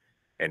number,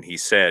 and he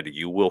said,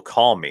 "You will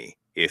call me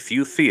if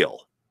you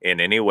feel in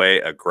any way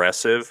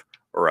aggressive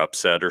or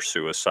upset or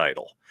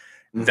suicidal."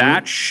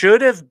 That Mm-hmm.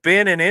 should have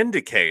been an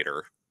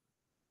indicator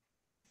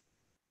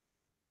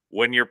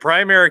when your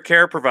primary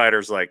care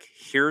provider's like,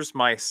 "Here's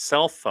my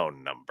cell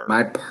phone number,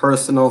 My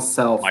personal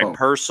cell my phone.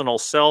 personal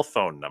cell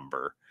phone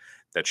number."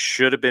 That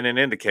should have been an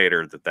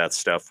indicator that that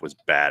stuff was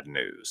bad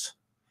news.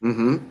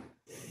 Mm-hmm.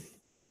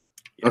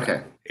 Yeah,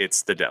 Okay.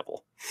 it's the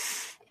devil.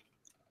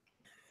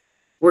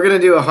 We're gonna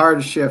do a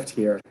hard shift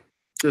here,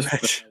 just for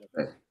the hell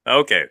of it.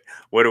 Okay.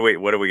 What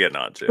are we getting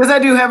on to? Because I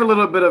do have a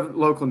little bit of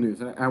local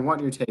news, and I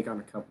want your take on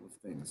a couple of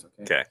things.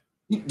 Okay.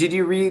 Okay. Did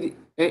you read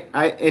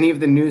any of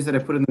the news that I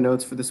put in the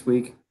notes for this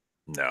week?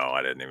 No,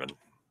 I didn't even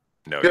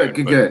know Good,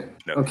 good, good.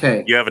 No,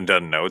 okay. you haven't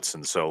done notes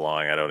in so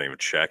long. I don't even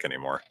check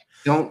anymore.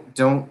 Don't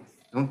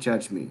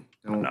judge me.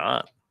 I'm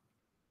not.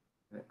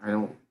 I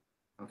don't.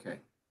 Okay.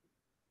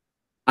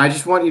 I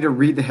just want you to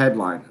read the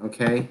headline,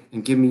 okay,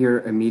 and give me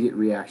your immediate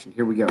reaction.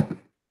 Here we go.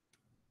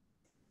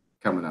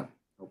 Coming up,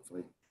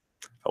 hopefully.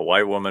 A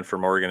white woman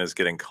from Oregon is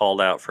getting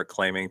called out for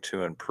claiming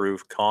to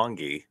improve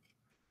congee.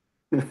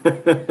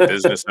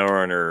 Business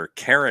owner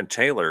Karen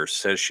Taylor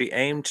says she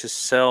aimed to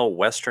sell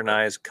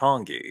westernized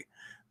congee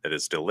that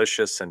is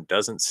delicious and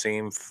doesn't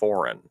seem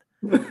foreign.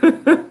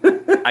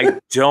 I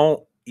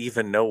don't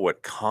even know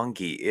what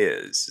congee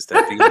is. Is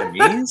that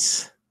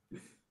Vietnamese?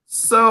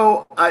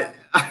 So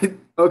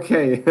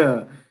okay.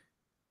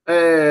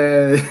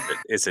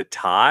 Is it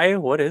Thai?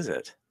 What is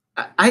it?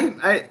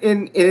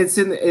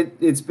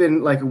 It's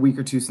been like a week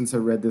or two since I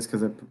read this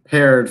because I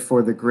prepared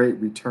for the Great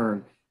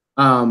Return,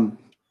 and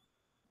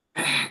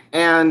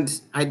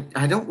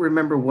I don't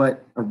remember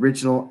what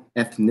original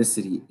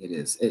ethnicity it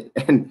is.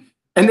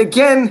 And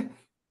again,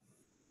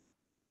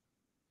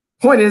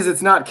 point is,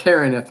 it's not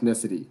Karen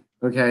ethnicity.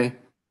 Okay,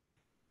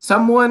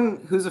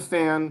 someone who's a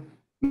fan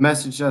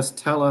message us,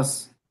 tell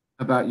us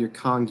about your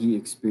congee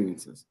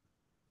experiences,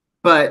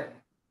 but.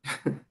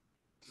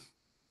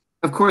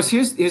 Of course,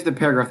 here's the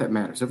paragraph that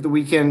matters. Over the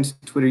weekend,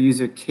 Twitter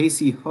user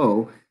Casey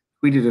Ho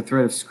tweeted a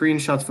thread of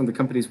screenshots from the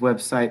company's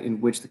website in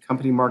which the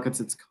company markets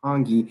its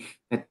congee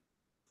that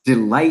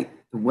delight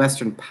the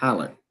Western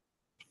palate.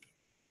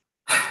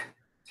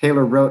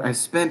 Taylor wrote, I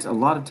spent a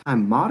lot of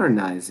time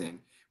modernizing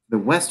the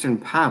Western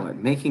palate,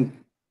 making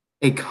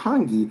a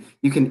congee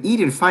you can eat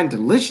and find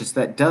delicious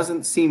that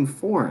doesn't seem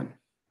foreign.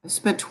 I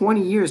spent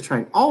 20 years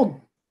trying all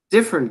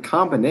different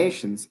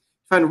combinations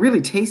find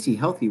really tasty,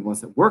 healthy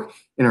ones that work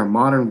in our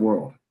modern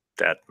world.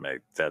 That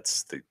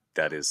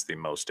is the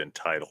most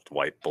entitled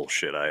white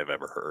bullshit I have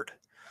ever heard.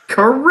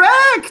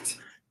 Correct.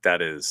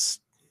 That is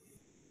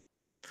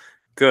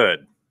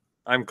good.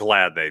 I'm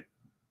glad they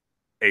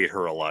ate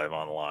her alive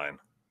online.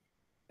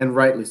 And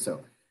rightly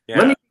so. Yeah.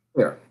 Let me be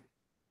clear.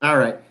 All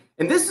right.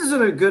 And this is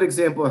a good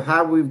example of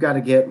how we've got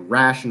to get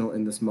rational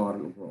in this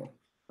modern world.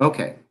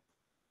 Okay.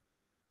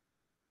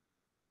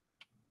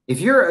 If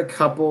you're a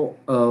couple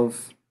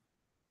of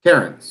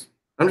Karens,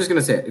 I'm just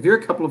going to say it. If you're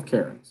a couple of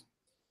Karens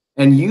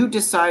and you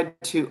decide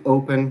to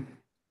open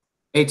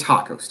a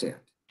taco stand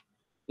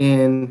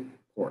in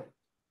Portland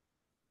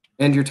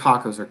and your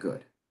tacos are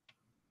good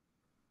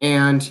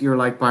and you're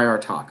like, buy our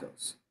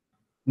tacos,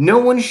 no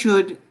one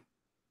should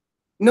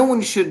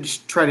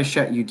try to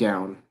shut you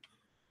down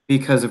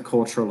because of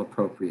cultural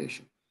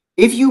appropriation.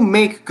 If you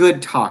make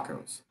good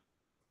tacos,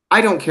 I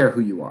don't care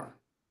who you are.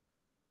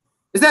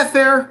 Is that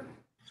fair?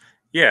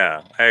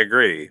 Yeah, I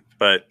agree.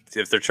 But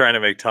if they're trying to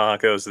make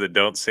tacos that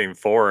don't seem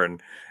foreign,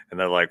 and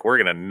they're like, we're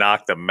going to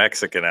knock the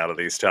Mexican out of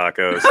these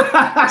tacos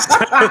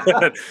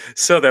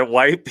so that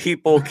white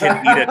people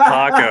can eat a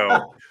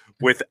taco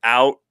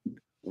without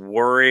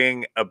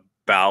worrying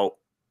about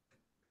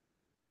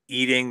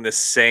eating the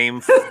same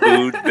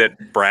food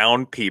that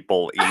brown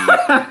people eat.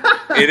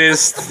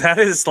 That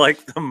is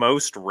like the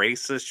most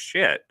racist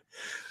shit.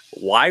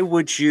 Why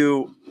would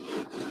you?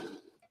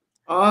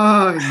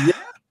 Yeah.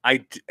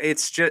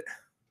 It's just.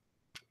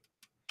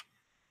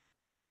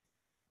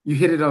 You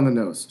hit it on the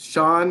nose.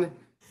 Shawn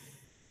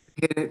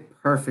hit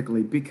it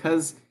perfectly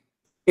because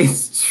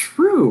it's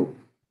true.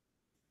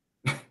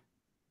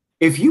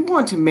 If you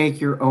want to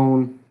make your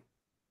own,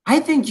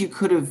 I think you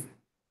could have.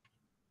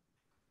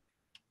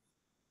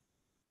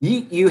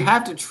 You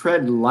have to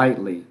tread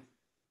lightly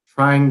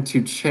trying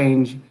to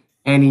change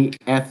any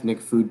ethnic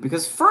food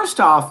because, first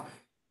off,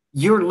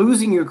 you're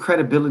losing your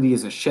credibility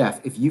as a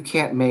chef if you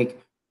can't make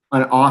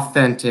an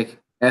authentic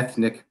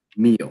ethnic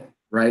meal,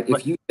 right?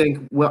 If you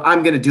think, well,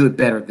 I'm going to do it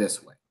better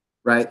this way,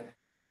 right?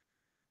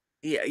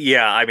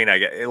 Yeah. I mean, I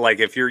get like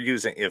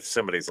if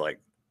somebody's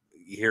like,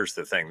 here's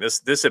the thing.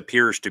 This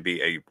appears to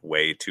be a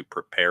way to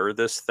prepare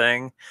this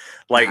thing.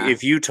 Like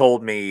if you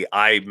told me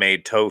I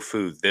made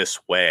tofu this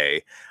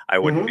way, I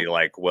wouldn't be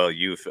like, well,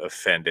 you've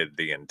offended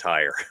the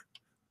entire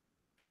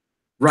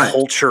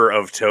culture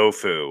of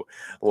tofu.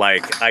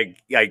 Like I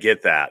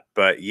get that.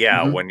 But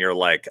yeah, when you're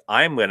like,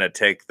 I'm going to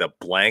take the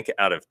blank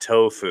out of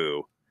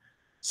tofu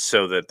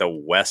so that the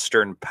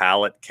Western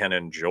palate can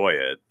enjoy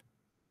it.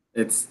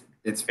 It's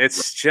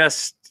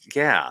just,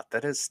 yeah,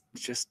 that is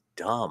just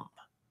dumb.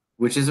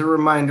 Which is a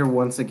reminder,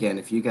 once again,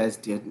 if you guys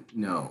didn't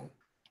know,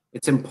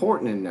 it's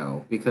important to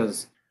know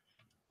because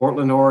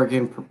Portland,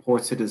 Oregon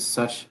purports it as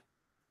such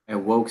a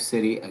woke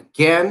city.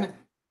 Again,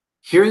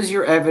 here's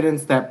your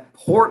evidence that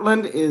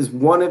Portland is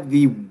one of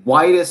the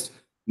whitest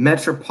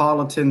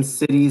metropolitan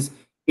cities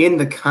in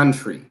the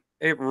country.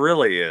 It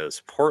really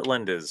is.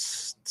 Portland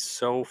is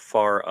so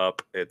far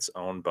up its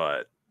own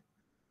butt.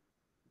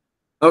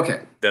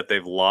 Okay. That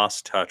they've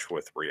lost touch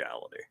with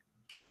reality.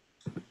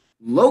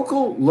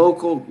 local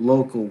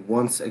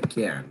once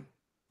again.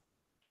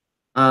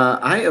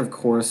 I, of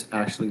course,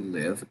 actually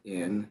live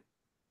in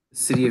the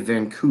city of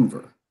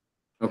Vancouver.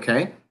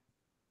 Okay.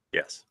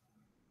 Yes.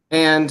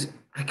 And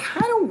I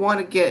kind of want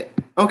to get,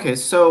 okay,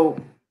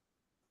 so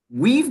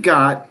we've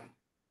got,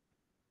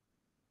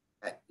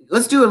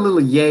 let's do a little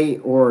yay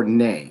or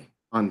nay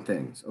on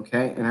things.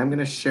 Okay. And I'm going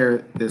to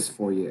share this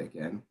for you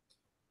again.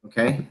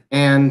 Okay.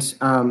 And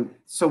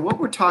so what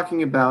we're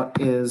talking about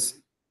is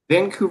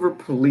Vancouver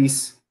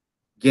police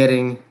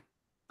getting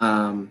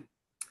um,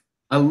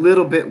 a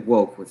little bit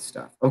woke with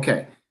stuff.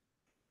 Okay.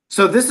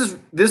 So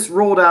this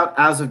rolled out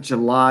as of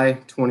July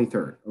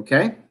 23rd.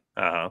 Okay.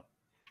 Uh-huh.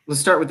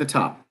 Let's start with the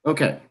top.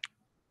 Okay.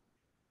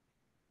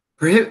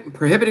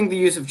 Prohibiting the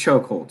use of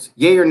chokeholds.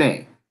 Yay or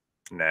nay?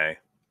 Nay.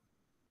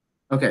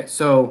 Okay.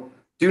 So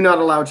do not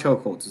allow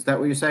chokeholds. Is that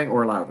what you're saying,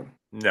 or allow them?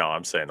 No,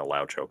 I'm saying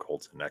allow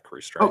chokeholds and neck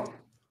restraints. Oh,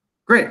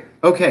 great.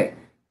 Okay.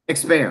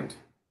 Expand.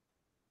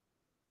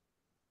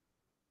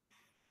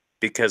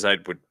 Because I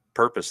would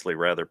purposely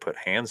rather put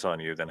hands on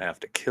you than have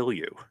to kill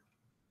you.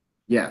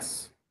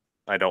 Yes.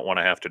 I don't want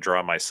to have to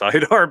draw my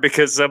sidearm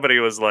because somebody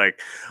was like,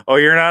 "Oh,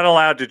 you're not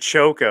allowed to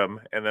choke him,"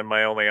 and then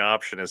my only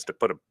option is to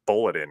put a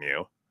bullet in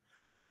you.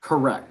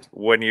 Correct.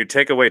 When you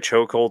take away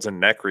chokeholds and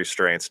neck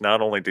restraints,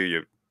 not only do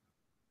you,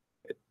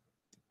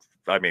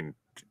 I mean,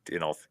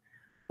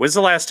 when's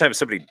the last time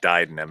somebody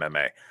died in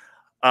MMA?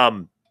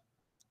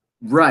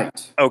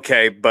 Right.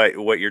 Okay, but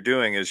what you're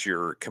doing is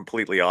you're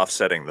completely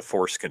offsetting the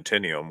force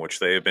continuum, which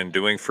they have been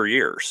doing for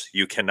years.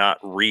 You cannot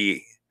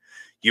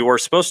you are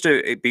supposed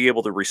to be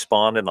able to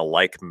respond in a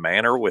like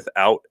manner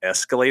without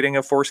escalating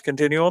a force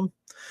continuum.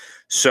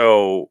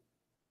 So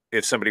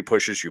if somebody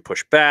pushes, you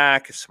push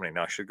back. If somebody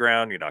knocks you to the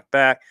ground, you knock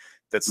back.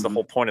 That's the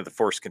whole point of the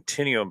force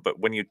continuum. But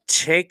when you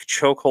take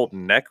chokehold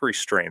neck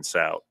restraints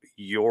out,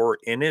 you're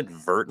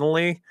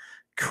inadvertently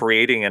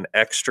creating an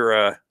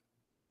extra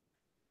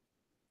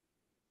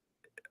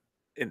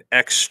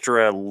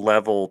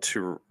level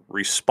to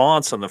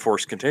response on the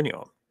force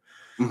continuum.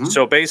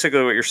 So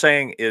basically what you're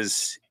saying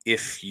is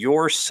if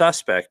your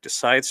suspect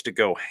decides to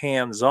go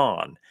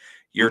hands-on,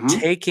 you're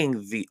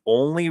taking the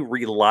only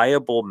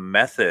reliable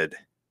method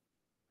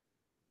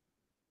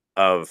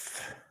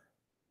of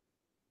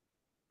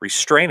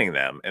restraining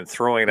them and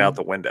throwing it out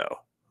the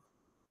window.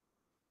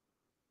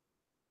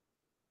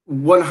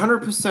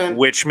 100%.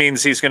 Which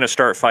means he's going to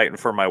start fighting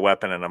for my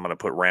weapon and I'm going to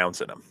put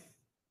rounds in him.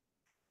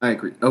 I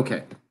agree.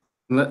 Okay.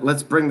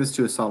 Let's bring this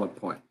to a solid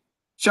point.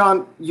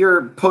 Shawn,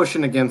 you're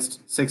pushing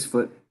against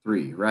 6'3",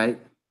 right?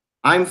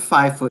 I'm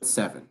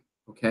 5'7".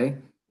 Okay.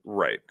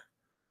 Right.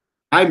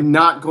 I'm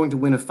not going to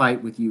win a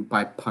fight with you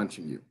by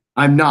punching you.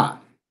 I'm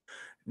not.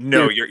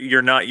 No,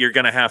 you're not. You're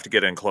going to have to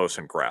get in close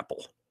and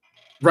grapple.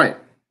 Right.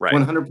 Right.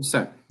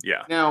 100%.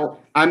 Yeah. Now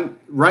I'm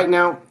right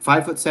now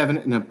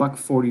 5'7" and a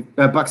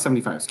buck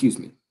 75. Excuse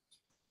me.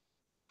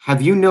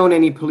 Have you known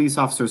any police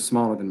officers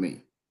smaller than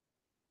me?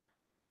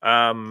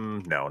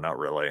 No, not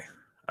really.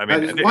 I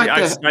mean,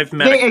 I've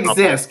met they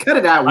exist. Cut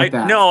it out with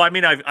that. No, I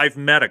mean, I've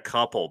met a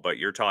couple, but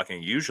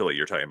usually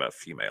you're talking about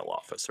female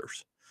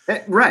officers.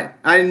 Right.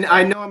 I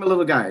know I'm a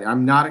little guy.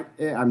 I'm not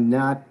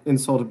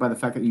insulted by the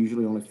fact that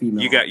usually only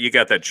female. You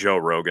got that Joe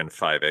Rogan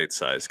 5'8"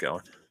 size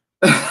going.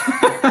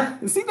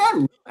 See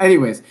that?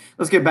 Anyways,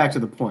 let's get back to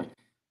the point.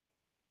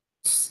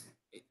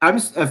 I'm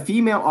a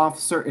female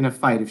officer in a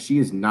fight. If she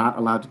is not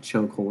allowed to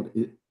chokehold,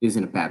 it is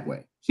in a bad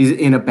way. She's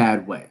in a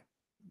bad way.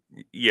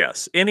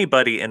 Yes,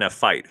 anybody in a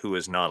fight who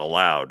is not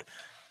allowed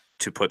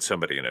to put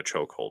somebody in a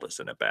chokehold is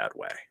in a bad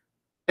way.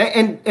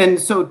 And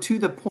so to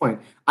the point,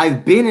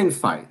 I've been in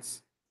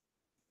fights,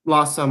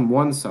 lost some,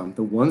 won some.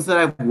 The ones that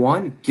I've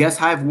won, guess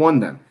how I've won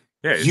them?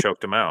 Yeah, you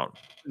choked them out.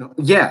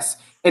 Yes,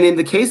 and in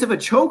the case of a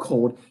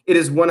chokehold, it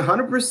is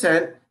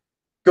 100%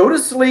 go to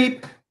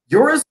sleep.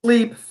 You're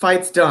asleep.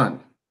 Fight's done.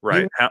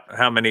 Right.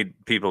 How many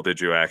people did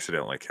you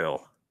accidentally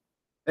kill?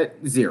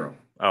 0.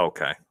 Oh,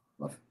 okay.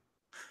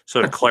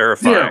 So to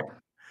clarify,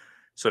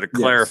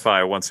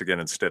 Yes. once again,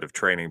 instead of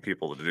training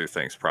people to do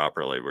things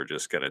properly, we're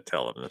just going to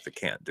tell them that they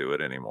can't do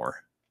it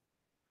anymore.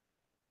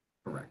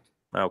 Correct.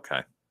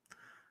 Okay.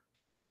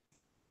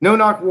 No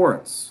knock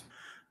warrants.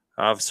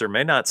 Officer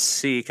may not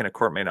seek and a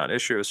court may not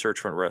issue a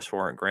search warrant, arrest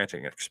warrant,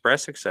 granting an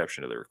express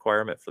exception to the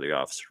requirement for the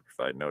officer to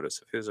provide notice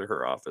of his or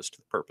her office to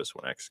the purpose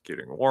when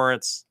executing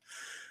warrants.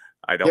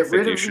 I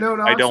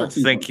don't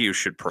think you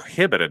should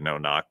prohibit a no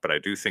knock, but I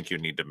do think you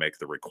need to make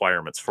the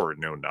requirements for a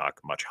no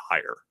knock much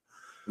higher.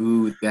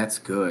 Ooh, that's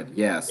good.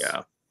 Yes.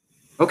 Yeah.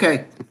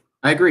 Okay,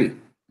 I agree.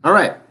 All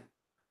right.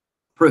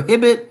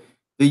 Prohibit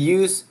the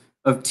use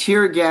of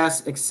tear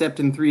gas except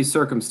in 3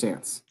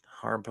 circumstances.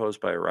 Harm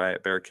posed by a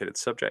riot barricaded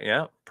subject.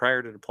 Yeah.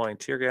 Prior to deploying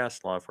tear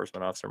gas, law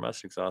enforcement officer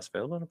must exhaust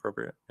available and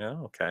appropriate. Yeah.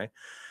 Okay.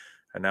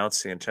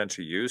 Announce the intent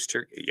to use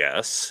tear.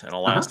 Yes. And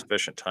allow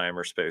sufficient time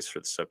or space for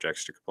the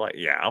subjects to comply.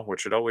 Yeah.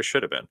 Which it always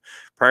should have been.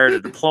 Prior to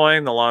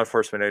deploying, the law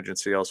enforcement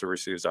agency also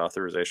receives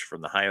authorization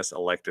from the highest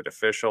elected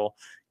official,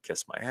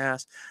 kiss my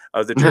ass,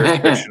 of the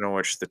jurisdiction in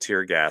which the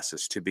tear gas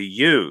is to be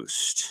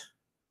used.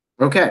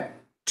 Okay.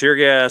 Tear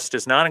gas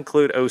does not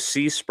include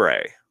OC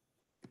spray.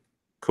 Oh,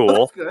 Cool.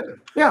 that's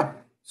good. Yeah.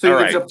 So All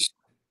you right. can just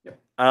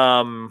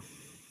Um,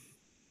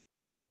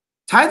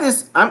 tie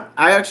this. I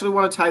actually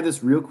want to tie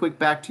this real quick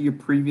back to your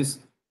previous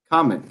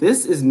comment.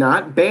 This is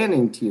not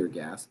banning tear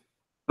gas,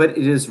 but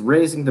it is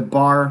raising the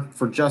bar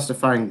for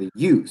justifying the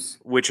use.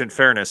 which, in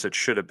fairness, it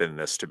should have been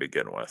this to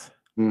begin with.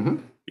 Mm-hmm.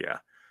 Yeah.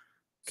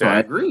 So I Okay.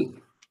 agree.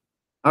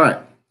 All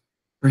right.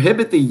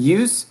 Prohibit the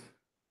use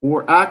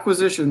or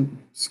acquisition,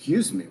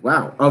 excuse me,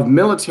 wow, of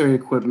military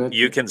equipment.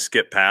 You can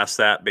skip past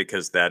that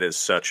because that is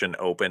such an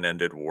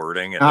open-ended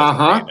wording. It doesn't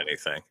Uh-huh. mean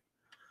anything.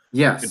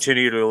 Yes.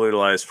 Continue to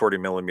utilize 40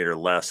 millimeter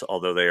less,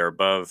 although they are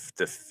above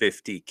the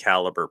 50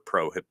 caliber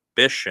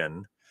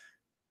prohibition.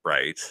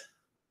 Right.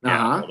 Yeah.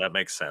 Uh-huh. Well, that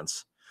makes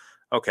sense.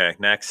 Okay.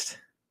 Next.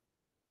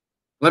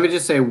 Let me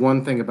just say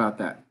one thing about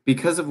that.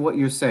 Because of what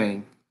you're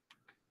saying,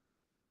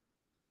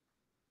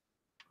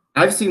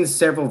 I've seen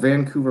several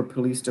Vancouver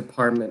Police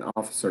Department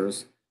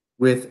officers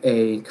with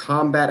a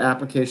combat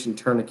application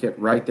tourniquet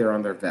right there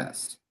on their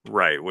vest.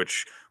 Right.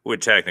 Which would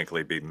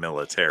technically be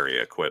military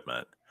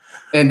equipment.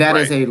 And that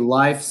Right. is a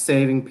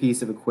life-saving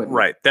piece of equipment.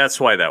 Right. That's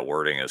why that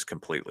wording is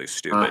completely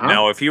stupid. Uh-huh.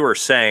 Now, if you were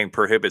saying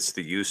prohibits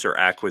the use or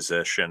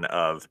acquisition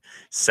of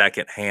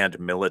secondhand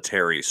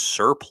military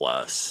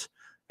surplus,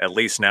 at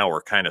least now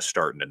we're kind of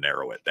starting to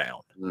narrow it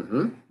down.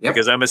 Mm-hmm. Yep.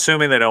 Because I'm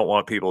assuming they don't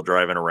want people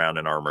driving around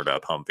in armored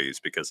up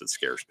Humvees because it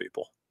scares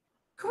people.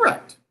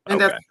 Correct.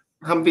 And Okay. that's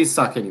Humvees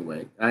suck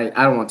anyway. I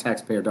don't want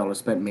taxpayer dollars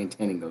spent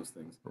maintaining those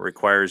things.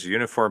 Requires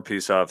uniformed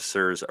peace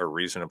officers are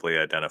reasonably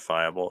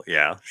identifiable.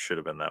 Yeah, should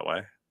have been that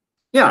way.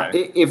 Yeah,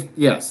 Okay. if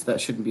yes, that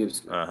shouldn't be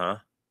obscure. Uh-huh.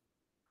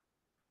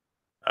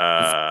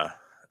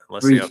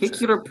 Unless the officer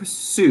Vehicular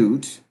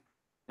pursuit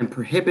and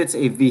prohibits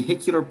a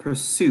vehicular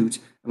pursuit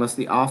unless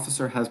the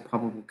officer has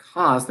probable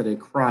cause that a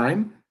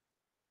crime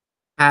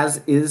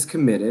is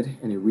committed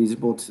and a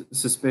reasonable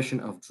suspicion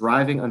of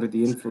driving under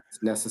the influence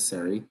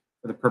necessary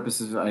for the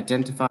purposes of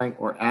identifying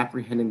or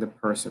apprehending the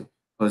person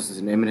poses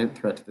an imminent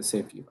threat to the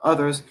safety of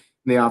others,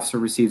 and the officer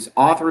receives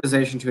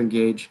authorization to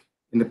engage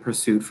in the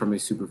pursuit from a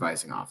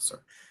supervising officer.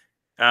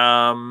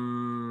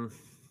 I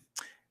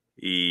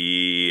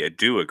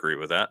do agree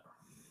with that.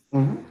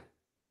 Mm-hmm.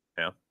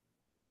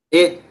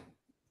 Yeah.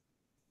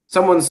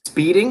 Someone's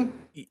speeding.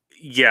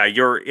 Yeah,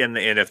 you're in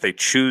and if they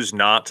choose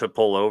not to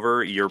pull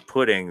over, you're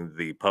putting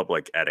the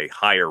public at a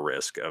higher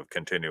risk of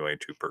continuing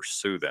to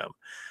pursue them.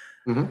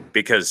 Mm-hmm.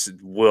 Because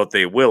what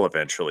they will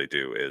eventually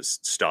do is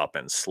stop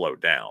and slow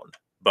down.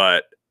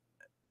 But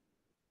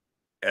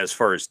as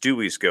far as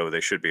Deweys go, they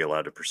should be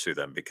allowed to pursue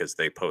them because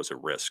they pose a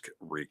risk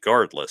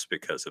regardless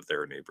because of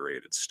their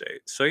inebriated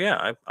state. So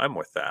yeah, I'm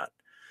with that.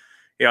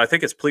 Yeah, I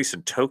think it's police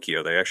in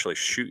Tokyo. They actually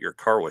shoot your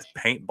car with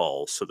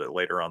paintballs so that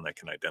later on they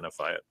can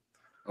identify it.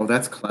 Oh,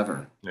 that's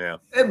clever. Yeah.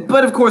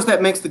 But of course,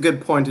 that makes the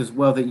good point as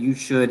well that you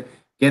should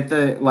get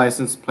the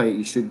license plate.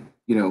 You should,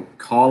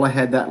 call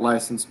ahead that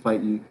license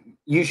plate.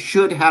 You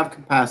should have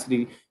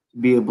capacity to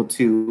be able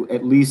to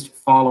at least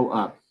follow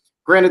up.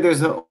 Granted,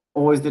 there's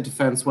always the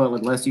defense, well,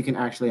 unless you can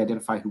actually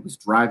identify who was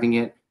driving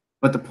it.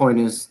 But the point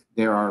is,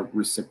 there are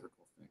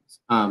reciprocal things.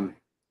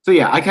 So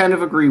yeah, I kind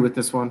of agree with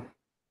this one.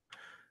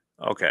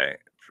 Okay.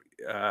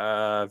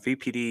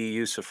 VPD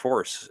use of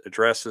force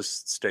addresses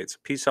states a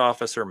peace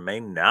officer may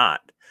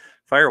not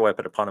fire a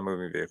weapon upon a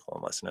moving vehicle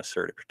unless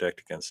necessary to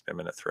protect against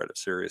imminent threat of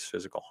serious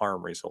physical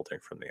harm resulting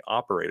from the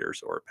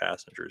operator's or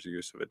passenger's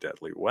use of a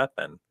deadly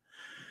weapon.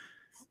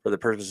 For the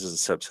purposes of the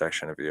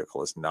subsection, a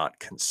vehicle is not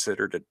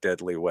considered a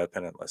deadly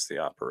weapon unless the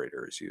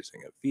operator is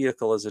using a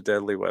vehicle as a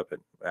deadly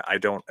weapon. I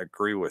don't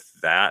agree with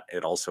that.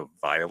 It also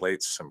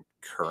violates some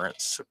current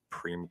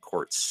Supreme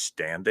Court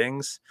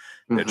standings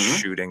that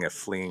shooting a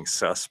fleeing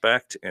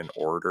suspect in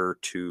order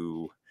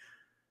to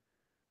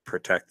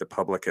protect the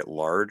public at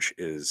large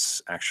is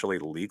actually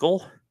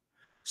legal.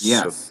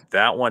 Yes. So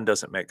that one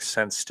doesn't make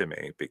sense to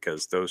me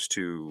because those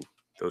two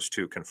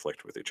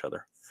conflict with each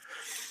other.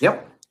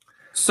 Yep.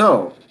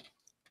 So,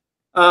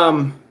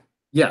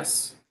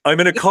 yes. I'm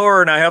in a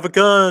car and I have a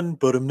gun,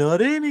 but I'm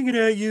not aiming it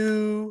at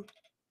you.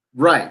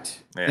 Right.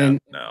 Yeah, And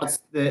no. that's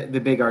the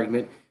big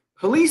argument.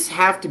 Police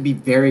have to be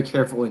very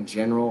careful in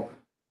general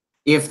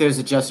if there's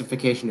a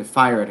justification to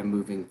fire at a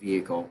moving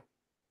vehicle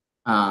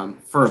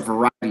for a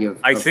variety of.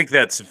 I think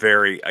that's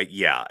very,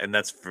 yeah, and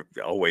that's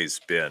always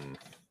been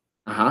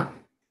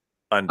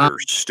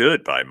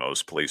understood by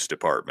most police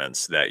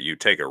departments that you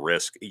take a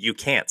risk. You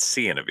can't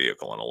see in a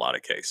vehicle in a lot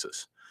of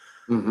cases.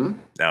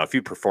 Now, if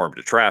you performed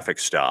a traffic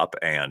stop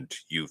and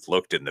you've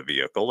looked in the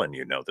vehicle and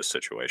you know the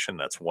situation,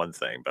 that's one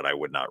thing. But I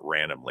would not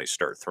randomly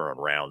start throwing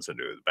rounds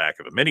into the back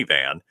of a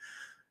minivan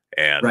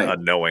and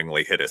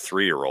unknowingly hit a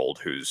 3-year-old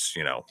who's,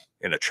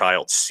 in a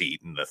child's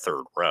seat in the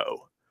third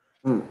row.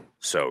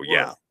 So,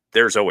 yeah,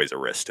 there's always a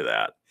risk to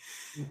that.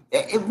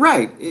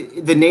 Right.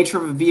 The nature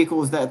of a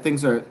vehicle is that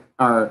things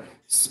are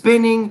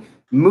spinning,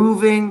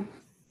 moving,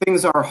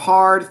 things are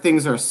hard,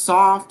 things are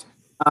soft.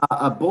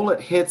 A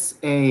bullet hits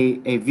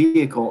a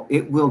vehicle,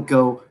 it will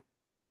go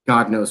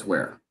God knows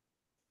where.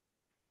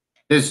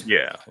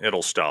 Yeah,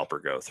 it'll stop or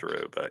go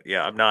through. But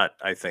yeah,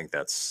 I think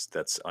that's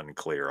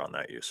unclear on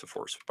that use of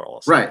force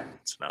policy. Right.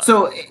 It's not.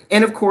 So,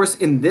 and of course,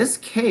 in this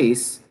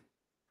case,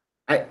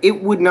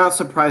 it would not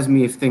surprise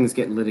me if things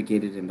get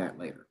litigated in that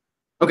later.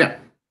 Okay.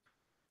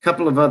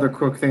 Couple of other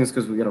quick things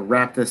because we got to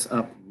wrap this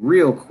up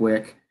real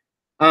quick.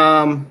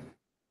 All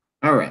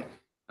right.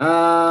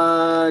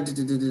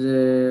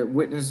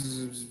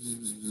 Witnesses.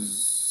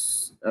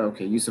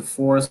 Okay, use of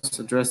force.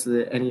 Address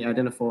any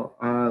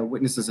identifiable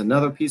witnesses.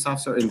 Another peace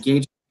officer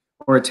engaged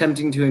or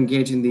attempting to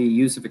engage in the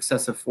use of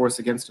excessive force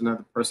against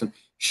another person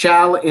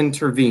shall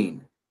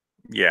intervene.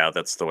 Yeah,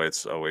 that's the way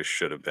it's always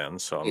should have been.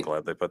 So I'm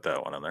glad they put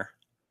that one in there.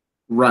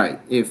 Right.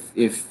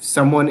 If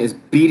someone is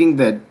beating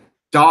the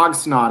dog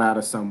snot out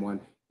of someone,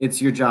 it's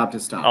your job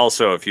to stop.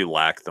 Also, if you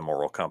lack the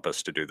moral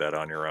compass to do that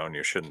on your own,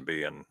 you shouldn't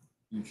be in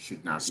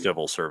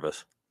civil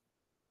service.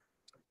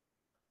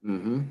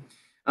 Mm-hmm.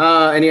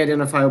 Any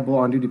identifiable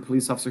on-duty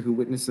police officer who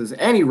witnesses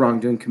any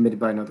wrongdoing committed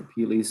by another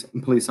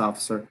police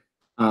officer,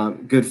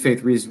 good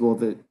faith, reasonable,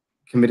 that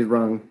committed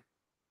wrong,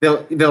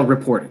 they'll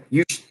report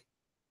it.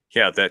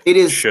 Yeah, that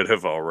should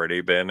have already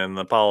been in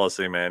the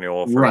policy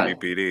manual for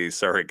BPD.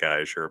 Sorry,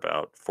 guys, you're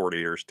about 40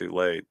 years too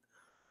late.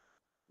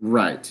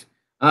 Right.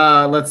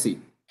 Let's see.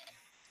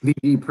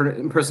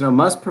 BPD personnel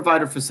must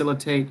provide or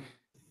facilitate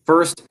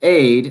first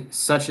aid,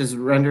 such as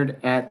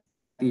rendered at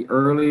the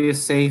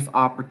earliest safe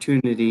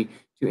opportunity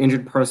to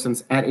injured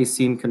persons at a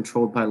scene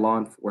controlled by law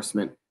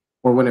enforcement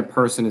or when a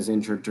person is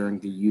injured during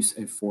the use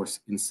of force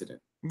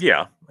incident.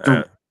 Yeah.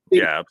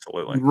 Yeah,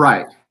 absolutely.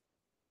 Right.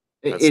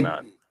 That's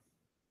not.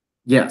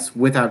 Yes,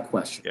 without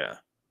question. Yeah.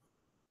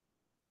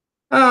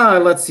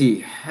 Let's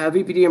see. A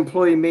VPD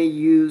employee may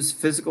use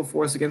physical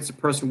force against a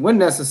person when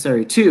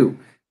necessary to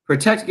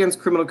protect against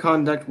criminal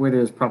conduct where there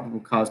is probable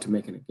cause to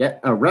make an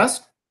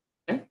arrest.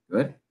 Okay,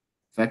 good.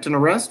 Effect an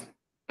arrest.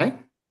 Okay.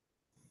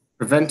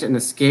 Prevent an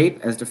escape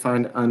as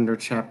defined under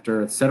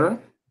chapter, etc.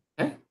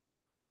 Okay.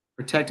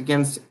 Protect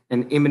against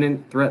an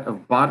imminent threat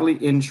of bodily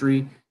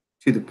injury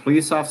to the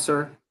police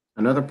officer,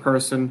 another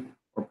person,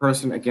 or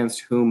person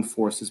against whom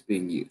force is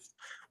being used.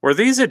 Were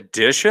these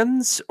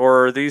additions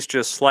or are these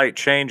just slight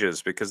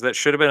changes? Because that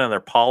should have been in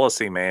their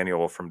policy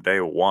manual from day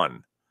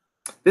one.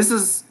 This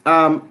is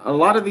a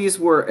lot of these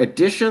were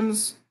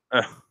additions.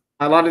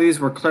 A lot of these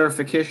were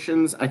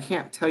clarifications. I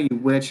can't tell you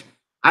which.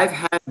 I've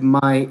had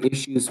my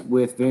issues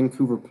with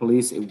Vancouver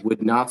police. It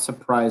would not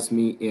surprise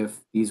me if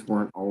these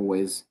weren't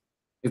always,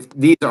 if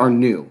these are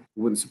new. It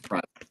wouldn't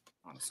surprise me,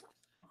 honestly.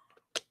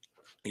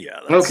 Yeah.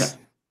 Okay.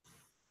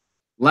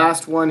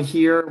 Last one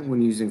here,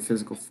 when using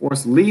physical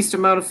force, least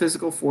amount of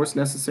physical force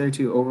necessary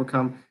to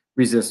overcome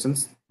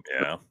resistance.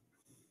 Yeah.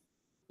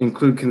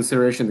 Include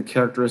consideration of the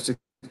characteristic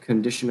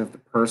condition of the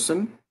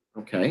person.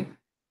 Okay.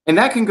 And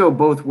that can go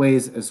both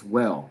ways as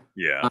well.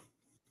 Yeah.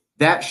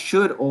 That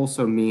should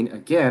also mean,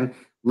 again,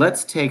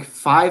 let's take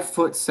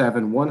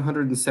 5'7",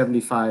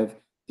 175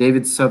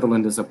 David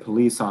Sutherland as a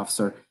police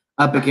officer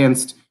up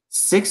against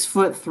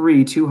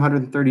 6'3",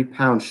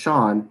 230-pound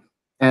Shawn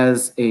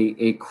as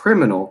a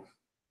criminal.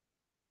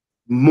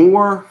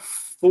 More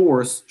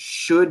force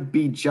should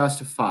be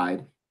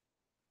justified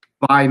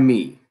by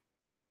me.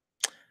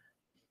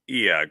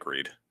 Yeah,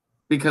 agreed.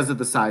 Because of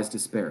the size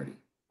disparity.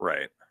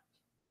 Right.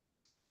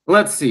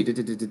 Let's see.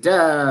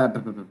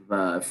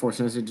 Force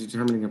necessary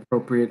determining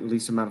appropriate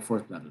least amount of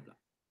force, blah, blah, blah.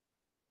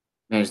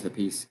 Manage the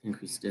piece,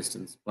 increase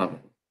distance, blah, blah,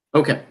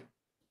 blah. Okay,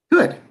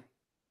 good.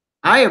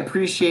 I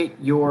appreciate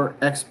your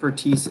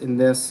expertise in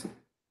this.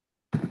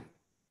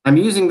 I'm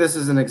using this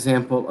as an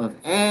example of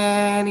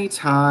any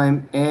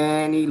time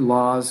any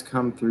laws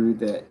come through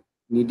that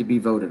need to be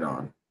voted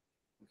on.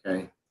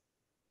 Okay.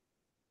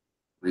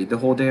 Read the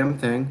whole damn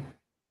thing.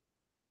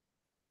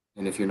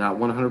 And if you're not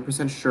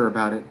 100% sure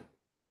about it,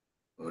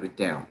 vote it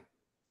down.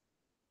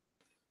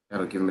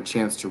 That'll give them a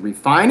chance to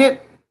refine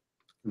it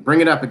and bring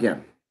it up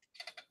again.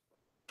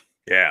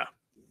 Yeah.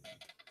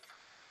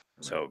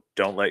 So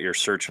don't let your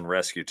search and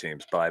rescue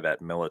teams buy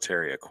that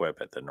military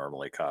equipment that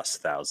normally costs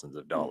thousands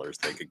of dollars.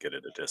 They could get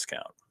at a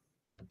discount.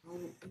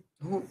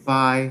 Don't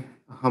buy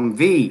a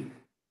Humvee.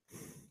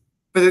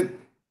 For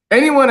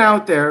anyone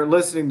out there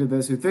listening to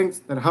this who thinks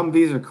that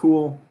Humvees are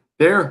cool,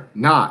 they're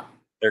not.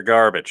 They're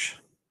garbage.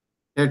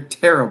 They're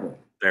terrible.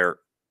 They're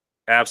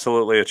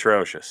absolutely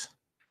atrocious.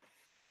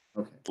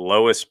 Okay.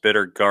 Lowest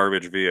bidder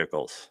garbage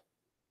vehicles.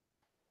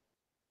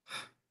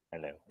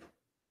 Hello.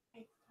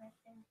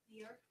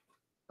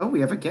 Oh, we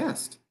have a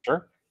guest.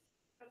 Sure.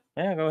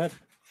 Yeah, go ahead.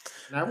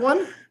 Can I have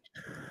one?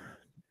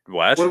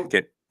 What?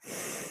 Can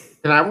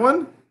I have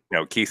one?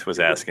 No, Keith was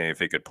asking if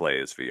he could play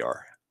his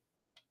VR.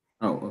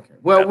 Oh, okay.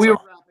 Well, we were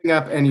wrapping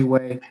up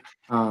anyway.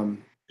 You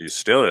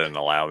still didn't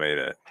allow me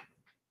to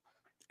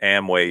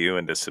Amway you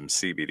into some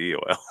CBD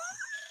oil.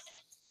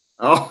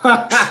 Oh.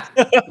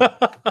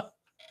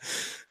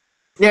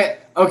 Yeah.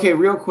 Okay.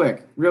 Real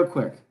quick.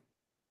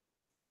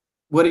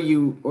 What are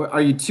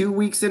you 2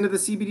 weeks into the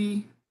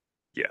CBD?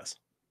 Yes.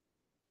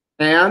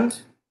 And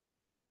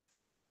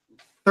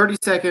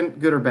 30-second,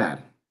 good or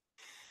bad?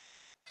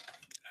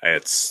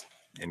 It's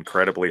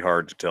incredibly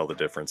hard to tell the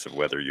difference of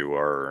whether you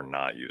are or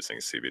not using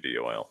CBD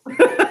oil.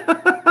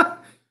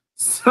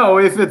 So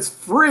if it's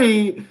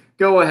free,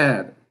 go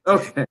ahead.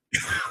 Okay.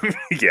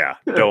 Yeah,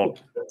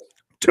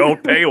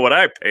 don't pay what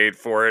I paid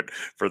for it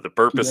for the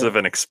purpose of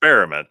an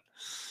experiment.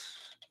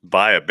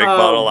 Buy a big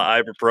bottle of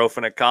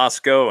ibuprofen at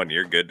Costco and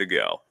you're good to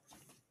go.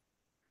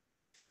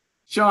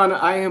 Shawn,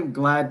 I am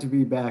glad to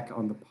be back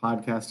on the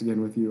podcast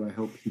again with you. I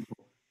hope people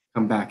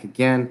come back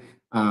again.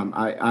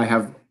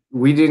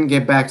 We didn't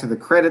get back to the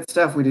credit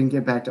stuff. We didn't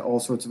get back to all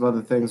sorts of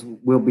other things.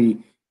 We'll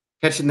be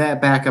catching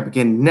that back up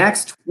again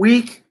next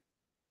week.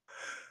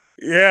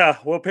 Yeah,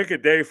 we'll pick a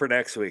day for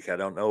next week. I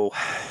don't know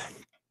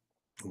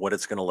what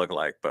it's going to look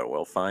like, but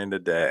we'll find a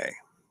day.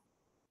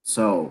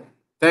 So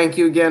thank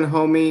you again,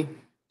 homie.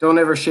 Don't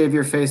ever shave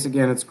your face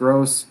again. It's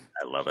gross.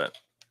 I love it.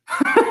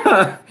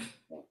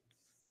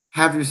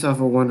 Have yourself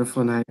a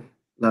wonderful night.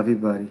 Love you,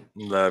 buddy.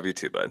 Love you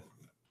too, bud.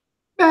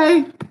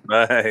 Bye.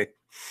 Bye.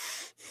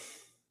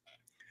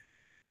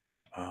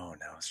 Oh,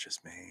 now it's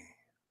just me.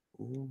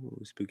 Ooh,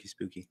 spooky,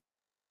 spooky.